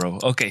 10, bro.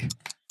 Okay.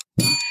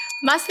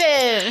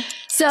 Master.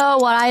 So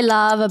what I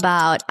love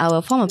about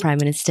our former Prime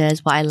Minister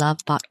is what I love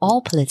about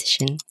all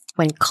politicians.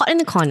 When caught in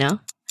the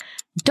corner,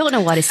 don't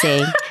know what to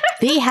say,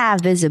 they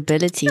have this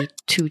ability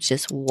to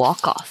just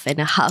walk off in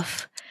a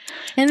huff.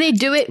 And they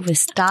do it with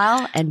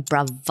style and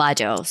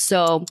bravado.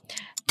 So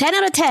 10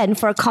 out of 10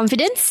 for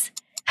confidence,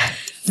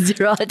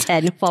 0 out of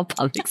 10 for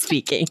public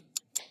speaking.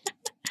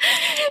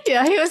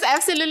 Yeah, he was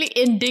absolutely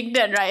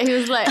indignant, right? He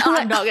was like, oh,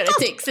 I'm not going to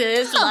take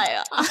this.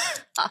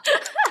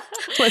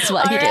 What's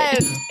what he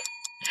did.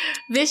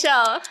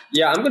 Vishal.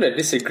 Yeah, I'm going to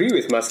disagree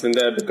with Maslin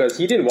there because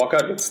he didn't walk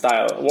out with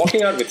style.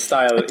 Walking out with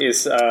style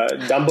is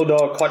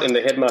Dumbledore caught in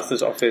the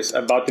headmaster's office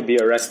about to be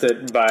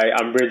arrested by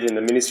Umbridge in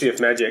the Ministry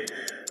of Magic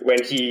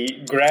when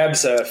he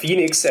grabs a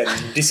phoenix and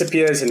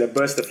disappears in a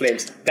burst of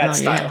flames. That's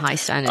style. Yeah, high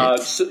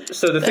standards.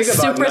 So the thing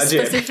about super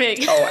Najib...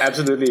 specific. Oh,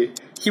 absolutely.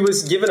 He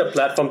was given a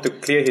platform to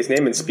clear his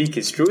name and speak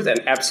his truth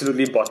and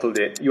absolutely bottled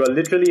it. You are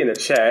literally in a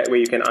chair where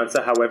you can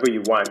answer however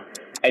you want.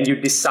 And you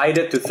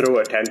decided to throw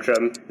a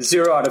tantrum.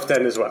 0 out of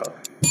 10 as well.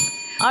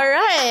 All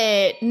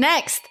right.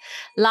 Next.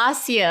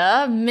 Last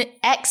year,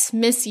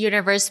 ex-Miss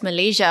Universe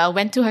Malaysia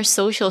went to her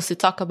socials to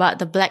talk about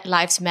the Black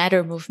Lives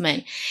Matter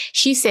movement.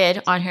 She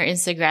said on her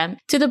Instagram,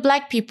 "To the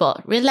Black people,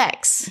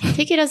 relax.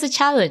 Take it as a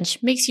challenge.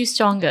 Makes you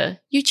stronger.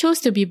 You chose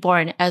to be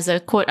born as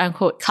a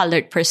quote-unquote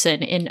colored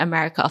person in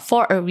America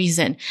for a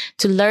reason,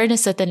 to learn a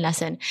certain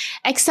lesson.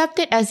 Accept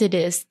it as it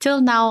is.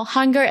 Till now,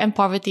 hunger and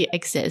poverty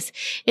exist.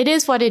 It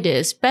is what it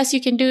is. Best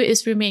you can do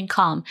is remain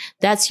calm.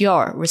 That's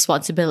your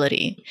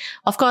responsibility."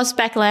 Of course,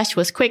 backlash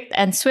was quick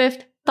and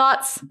swift.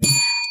 Thoughts?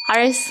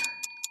 Haris?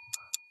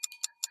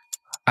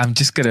 I'm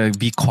just gonna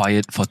be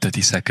quiet for 30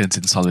 seconds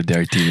in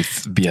solidarity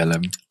with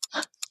BLM.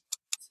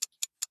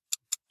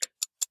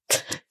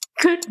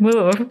 Good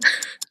move.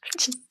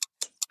 Just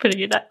putting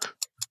it up.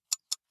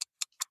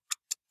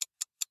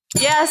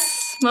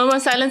 Yes!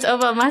 Moment silence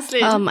over.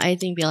 Maslin. I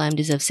think BLM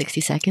deserves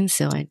 60 seconds,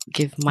 so I'd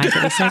give my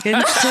 30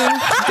 seconds to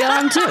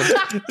BLM too.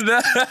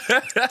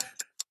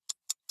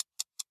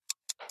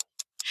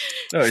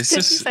 No, it's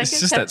 30 just seconds it's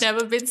just have that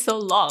never been so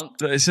long.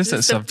 no, it's just that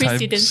This is the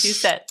precedence you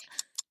sometimes set.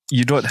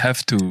 you don't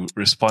have to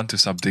respond to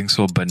something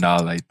so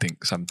banal. I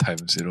think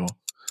sometimes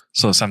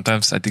So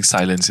sometimes I think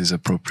silence is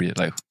appropriate.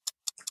 Like,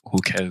 who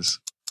cares?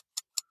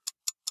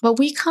 But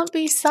we can't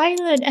be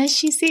silent as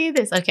she sees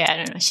this. Okay, I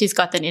don't know. She's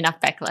gotten enough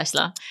backlash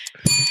lah.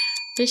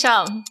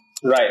 Vishal.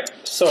 Right.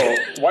 So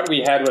what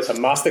we had was a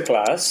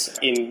masterclass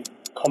in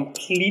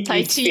completely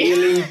Tai Chi.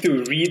 failing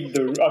to read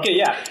the... Okay,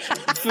 yeah.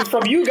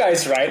 From you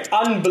guys, right?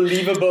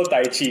 Unbelievable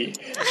Tai Chi.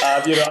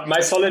 My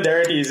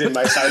solidarity is in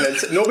my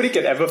silence. Nobody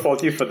can ever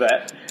fault you for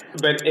that.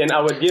 But in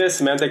our dear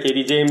Samantha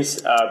Katie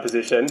James'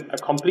 position, a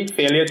complete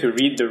failure to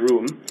read the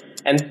room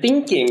and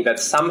thinking that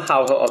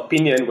somehow her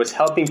opinion was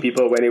helping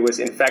people when it was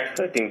in fact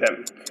hurting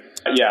them.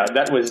 Yeah,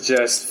 that was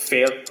just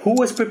fail. Who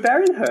was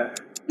preparing her?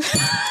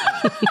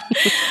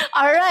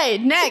 All right,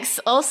 next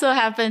also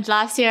happened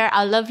last year.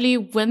 Our lovely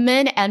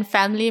Women and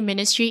Family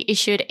Ministry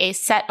issued a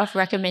set of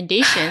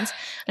recommendations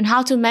on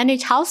how to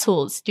manage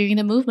households during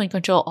the movement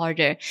control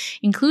order,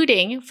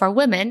 including for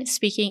women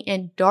speaking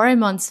in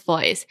Doraemon's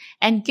voice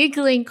and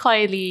giggling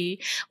coyly.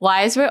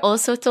 Wives were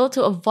also told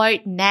to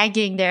avoid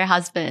nagging their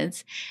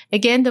husbands.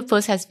 Again, the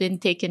post has been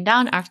taken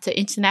down after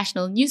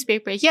international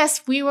newspaper.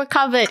 Yes, we were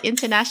covered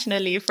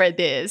internationally for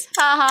this.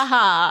 Ha ha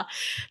ha.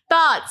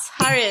 Thoughts,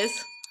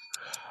 Haris?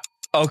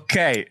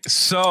 Okay,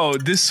 so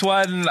this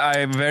one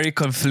I'm very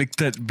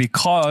conflicted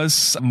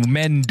because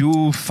men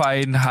do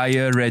find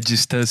higher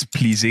registers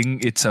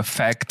pleasing. It's a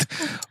fact.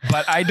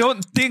 But I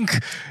don't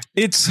think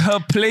it's her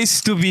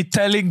place to be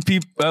telling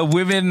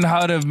women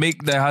how to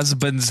make their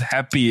husbands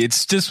happy.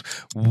 It's just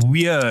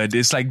weird.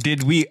 It's like,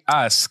 did we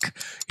ask?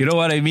 You know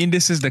what I mean?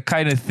 This is the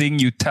kind of thing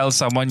you tell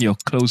someone you're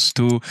close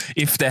to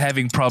if they're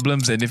having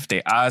problems and if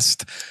they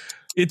asked.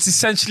 It's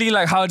essentially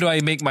like, how do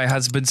I make my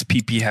husband's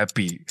pee-pee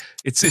happy?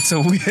 It's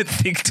a weird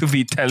thing to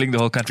be telling the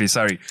whole country.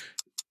 Sorry.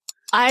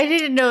 I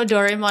didn't know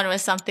Doraemon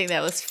was something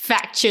that was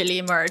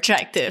factually more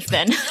attractive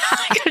than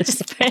I could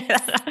just say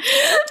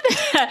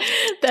that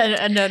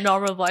than a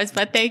normal voice.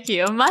 But thank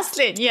you.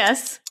 Maslin,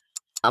 yes.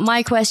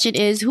 My question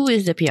is, who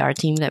is the PR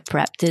team that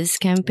prepped this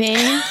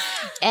campaign?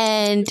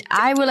 And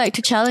I would like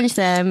to challenge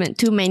them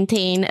to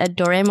maintain a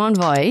Doraemon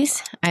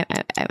voice.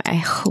 I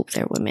hope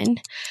they're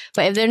women.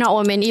 But if they're not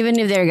women, even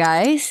if they're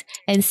guys,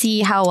 and see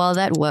how well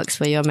that works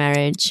for your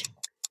marriage.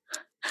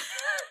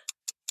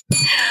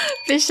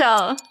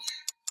 Vishal.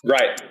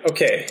 Right.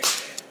 Okay.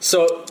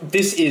 So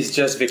this is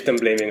just victim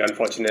blaming,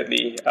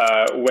 unfortunately,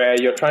 where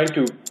you're trying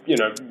to,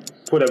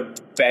 put a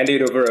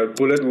band-aid over a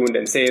bullet wound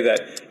and say that,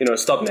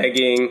 stop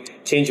nagging,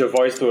 change your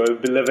voice to a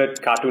beloved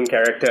cartoon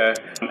character,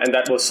 and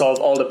that will solve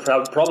all the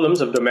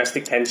problems of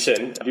domestic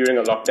tension during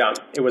a lockdown.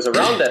 It was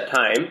around that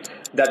time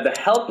that the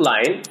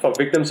helpline for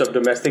victims of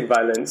domestic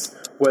violence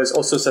was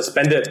also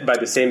suspended by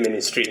the same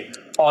ministry.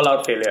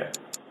 All-out failure.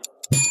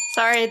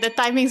 Sorry, the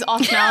timing's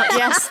off now.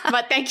 Yes,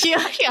 but thank you.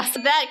 Yes,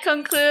 that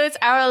concludes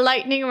our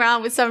lightning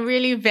round with some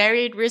really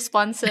varied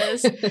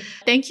responses.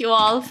 Thank you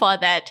all for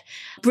that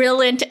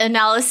brilliant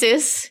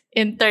analysis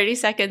in 30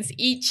 seconds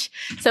each.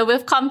 So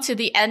we've come to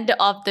the end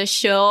of the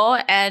show,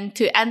 and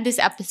to end this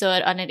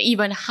episode on an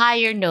even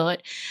higher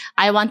note,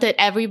 I wanted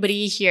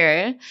everybody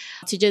here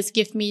to just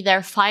give me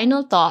their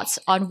final thoughts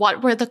on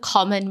what were the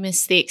common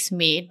mistakes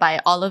made by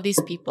all of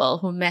these people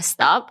who messed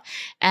up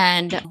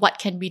and what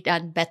can be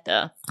done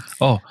better.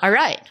 Oh, all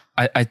right.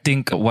 I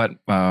think what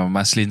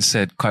Maslin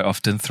said quite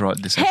often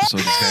throughout this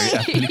episode is very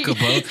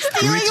applicable,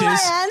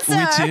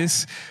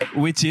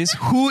 which is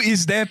who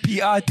is their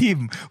PR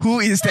team?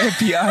 Who is their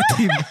PR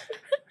team?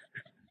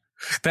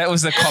 That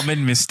was a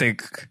common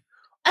mistake.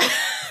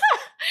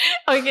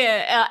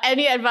 Okay,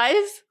 any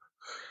advice?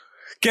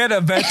 Get a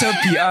better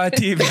PR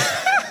team.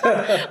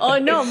 Oh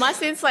no,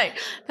 Maslin's like,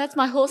 that's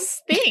my whole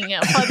thing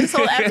for this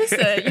whole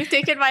episode. You've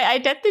taken my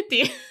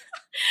identity.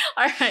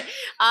 All right.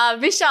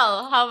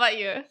 Vishal, how about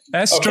you?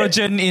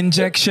 Estrogen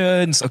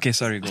injections. Okay,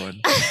 sorry, go on.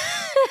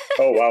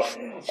 Oh, wow.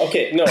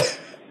 Okay, no.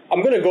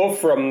 I'm going to go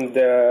from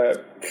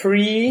the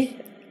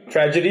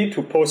pre-tragedy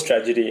to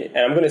post-tragedy.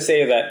 And I'm going to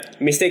say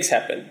that mistakes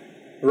happen.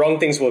 Wrong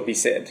things will be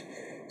said.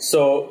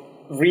 So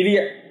really,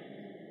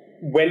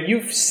 when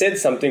you've said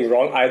something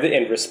wrong, either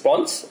in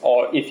response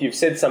or if you've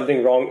said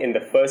something wrong in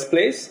the first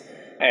place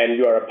and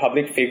you are a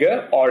public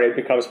figure or it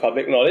becomes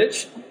public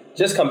knowledge,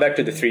 just come back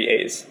to the 3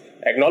 A's.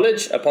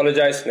 Acknowledge,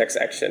 apologize, next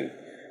action.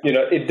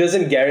 It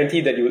doesn't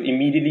guarantee that you will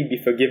immediately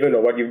be forgiven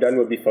or what you've done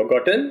will be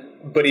forgotten,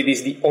 but it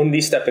is the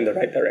only step in the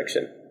right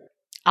direction.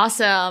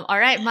 Awesome. All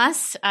right,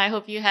 Mas, I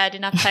hope you had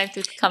enough time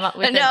to come up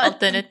with an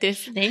alternative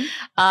thing,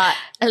 a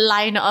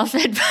line of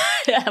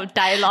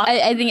dialogue.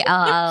 I think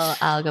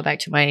I'll go back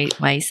to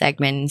my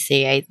segment and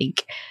say I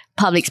think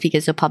public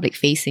speakers or public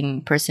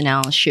facing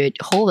personnel should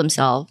hold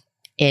themselves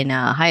in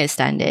a higher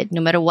standard,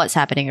 no matter what's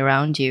happening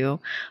around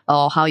you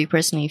or how you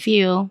personally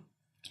feel.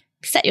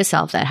 Set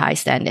yourself that high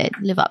standard,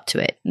 live up to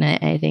it. And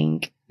I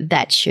think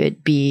that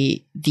should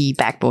be the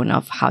backbone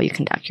of how you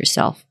conduct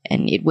yourself,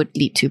 and it would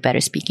lead to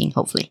better speaking,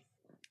 hopefully.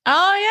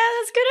 Oh, yeah,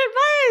 that's good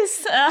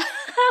advice.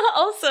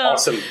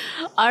 Awesome.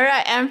 All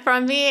right. And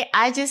from me,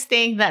 I just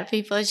think that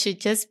people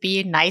should just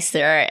be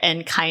nicer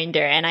and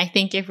kinder. And I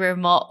think if we're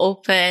more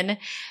open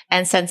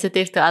and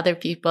sensitive to other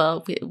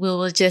people, we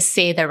will just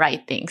say the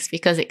right things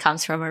because it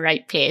comes from a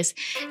right place.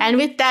 And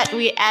with that,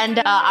 we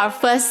end our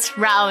first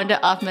round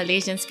of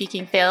Malaysian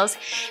Speaking Fails.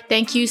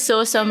 Thank you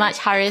so much,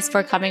 Haris,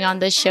 for coming on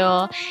the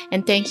show.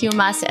 And thank you,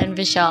 Mas and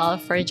Vishal,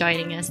 for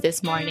joining us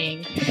this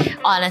morning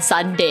on a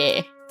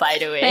Sunday. By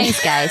the way.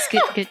 Thanks, guys.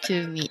 Good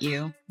to meet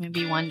you.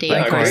 Maybe one day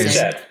in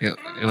person.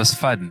 It was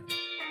fun.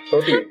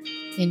 Okay.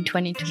 In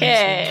 2020.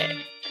 Okay.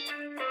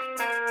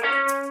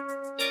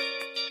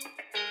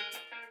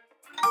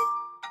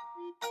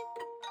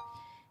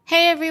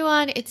 Hey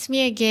everyone, it's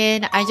me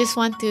again. I just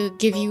want to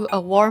give you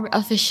a warm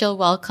official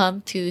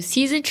welcome to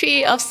Season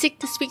 3 of Seek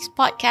to Speak's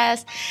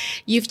podcast.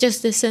 You've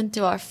just listened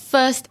to our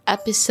first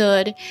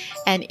episode,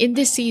 and in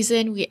this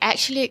season, we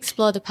actually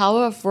explore the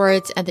power of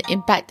words and the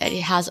impact that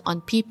it has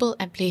on people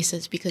and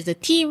places, because the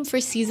theme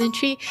for Season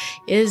 3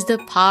 is the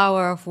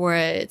power of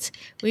words.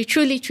 We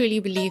truly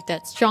believe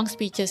that strong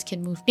speeches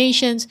can move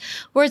nations,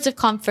 words of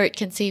comfort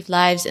can save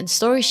lives, and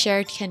stories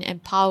shared can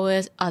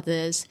empower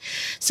others.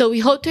 So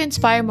we hope to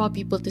inspire more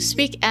people to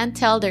speak and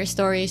tell their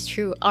stories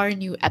through our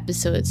new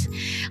episodes.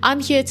 I'm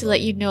here to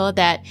let you know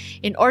that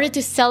in order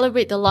to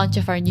celebrate the launch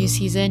of our new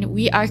season,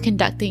 we are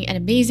conducting an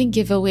amazing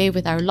giveaway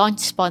with our launch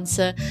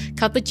sponsor,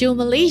 Kapajo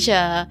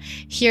Malaysia.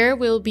 Here,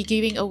 we'll be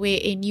giving away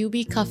a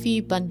newbie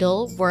coffee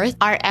bundle worth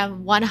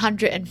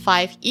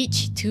RM105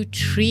 each to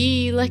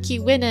 3 lucky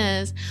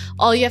winners.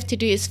 All you have to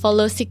do is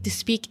follow Seek to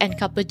Speak and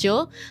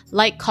Kapajo,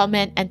 like,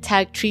 comment, and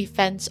tag 3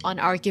 fans on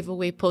our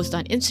giveaway post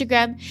on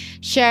Instagram,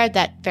 share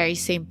that very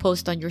same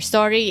post on your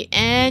story,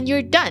 and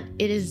you're done.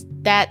 It is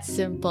that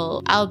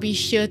simple. I'll be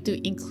sure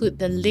to include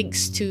the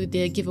links to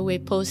the giveaway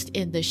post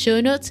in the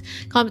show notes.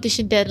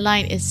 Competition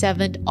deadline is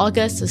 7th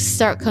August, so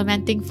start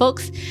commenting,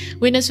 folks.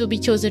 Winners will be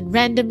chosen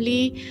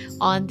randomly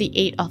on the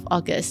 8th of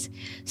August.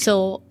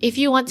 So if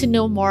you want to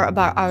know more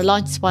about our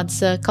launch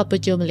sponsor,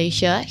 Kapajo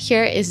Malaysia,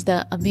 here is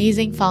the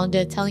amazing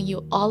founder telling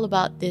you all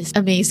about this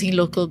amazing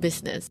local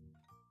business.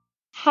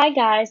 Hi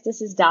guys,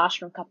 this is Dash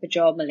from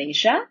Kapajo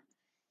Malaysia.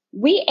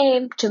 We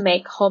aim to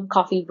make home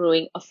coffee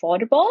brewing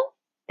affordable,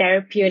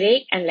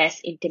 therapeutic, and less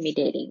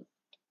intimidating.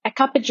 At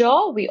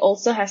Kapajo, we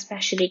also have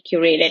specially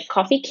curated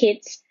coffee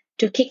kits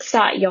to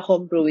kickstart your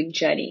home brewing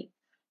journey.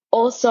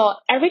 Also,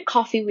 every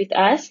coffee with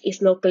us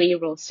is locally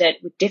roasted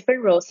with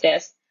different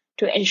roasters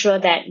to ensure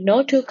that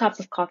no 2 cups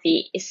of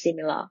coffee is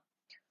similar.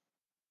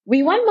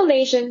 We want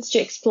Malaysians to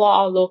explore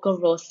our local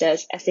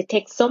roasters as they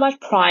take so much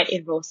pride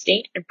in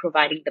roasting and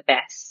providing the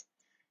best.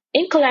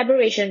 In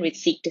collaboration with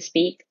Seek to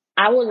Speak,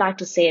 I would like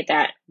to say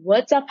that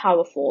words are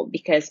powerful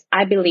because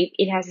I believe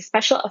it has a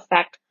special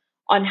effect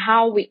on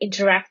how we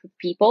interact with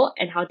people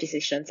and how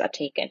decisions are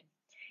taken.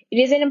 It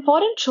is an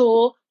important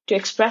tool to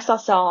express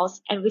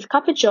ourselves, and with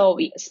Kapajo,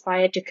 we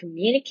aspire to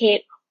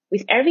communicate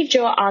with every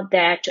Joe out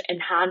there to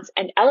enhance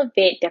and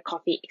elevate their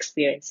coffee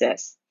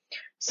experiences.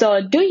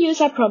 So do use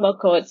our promo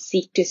code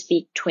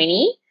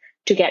SEEK2SPEAK20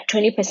 to get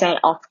 20%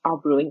 off our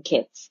brewing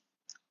kits.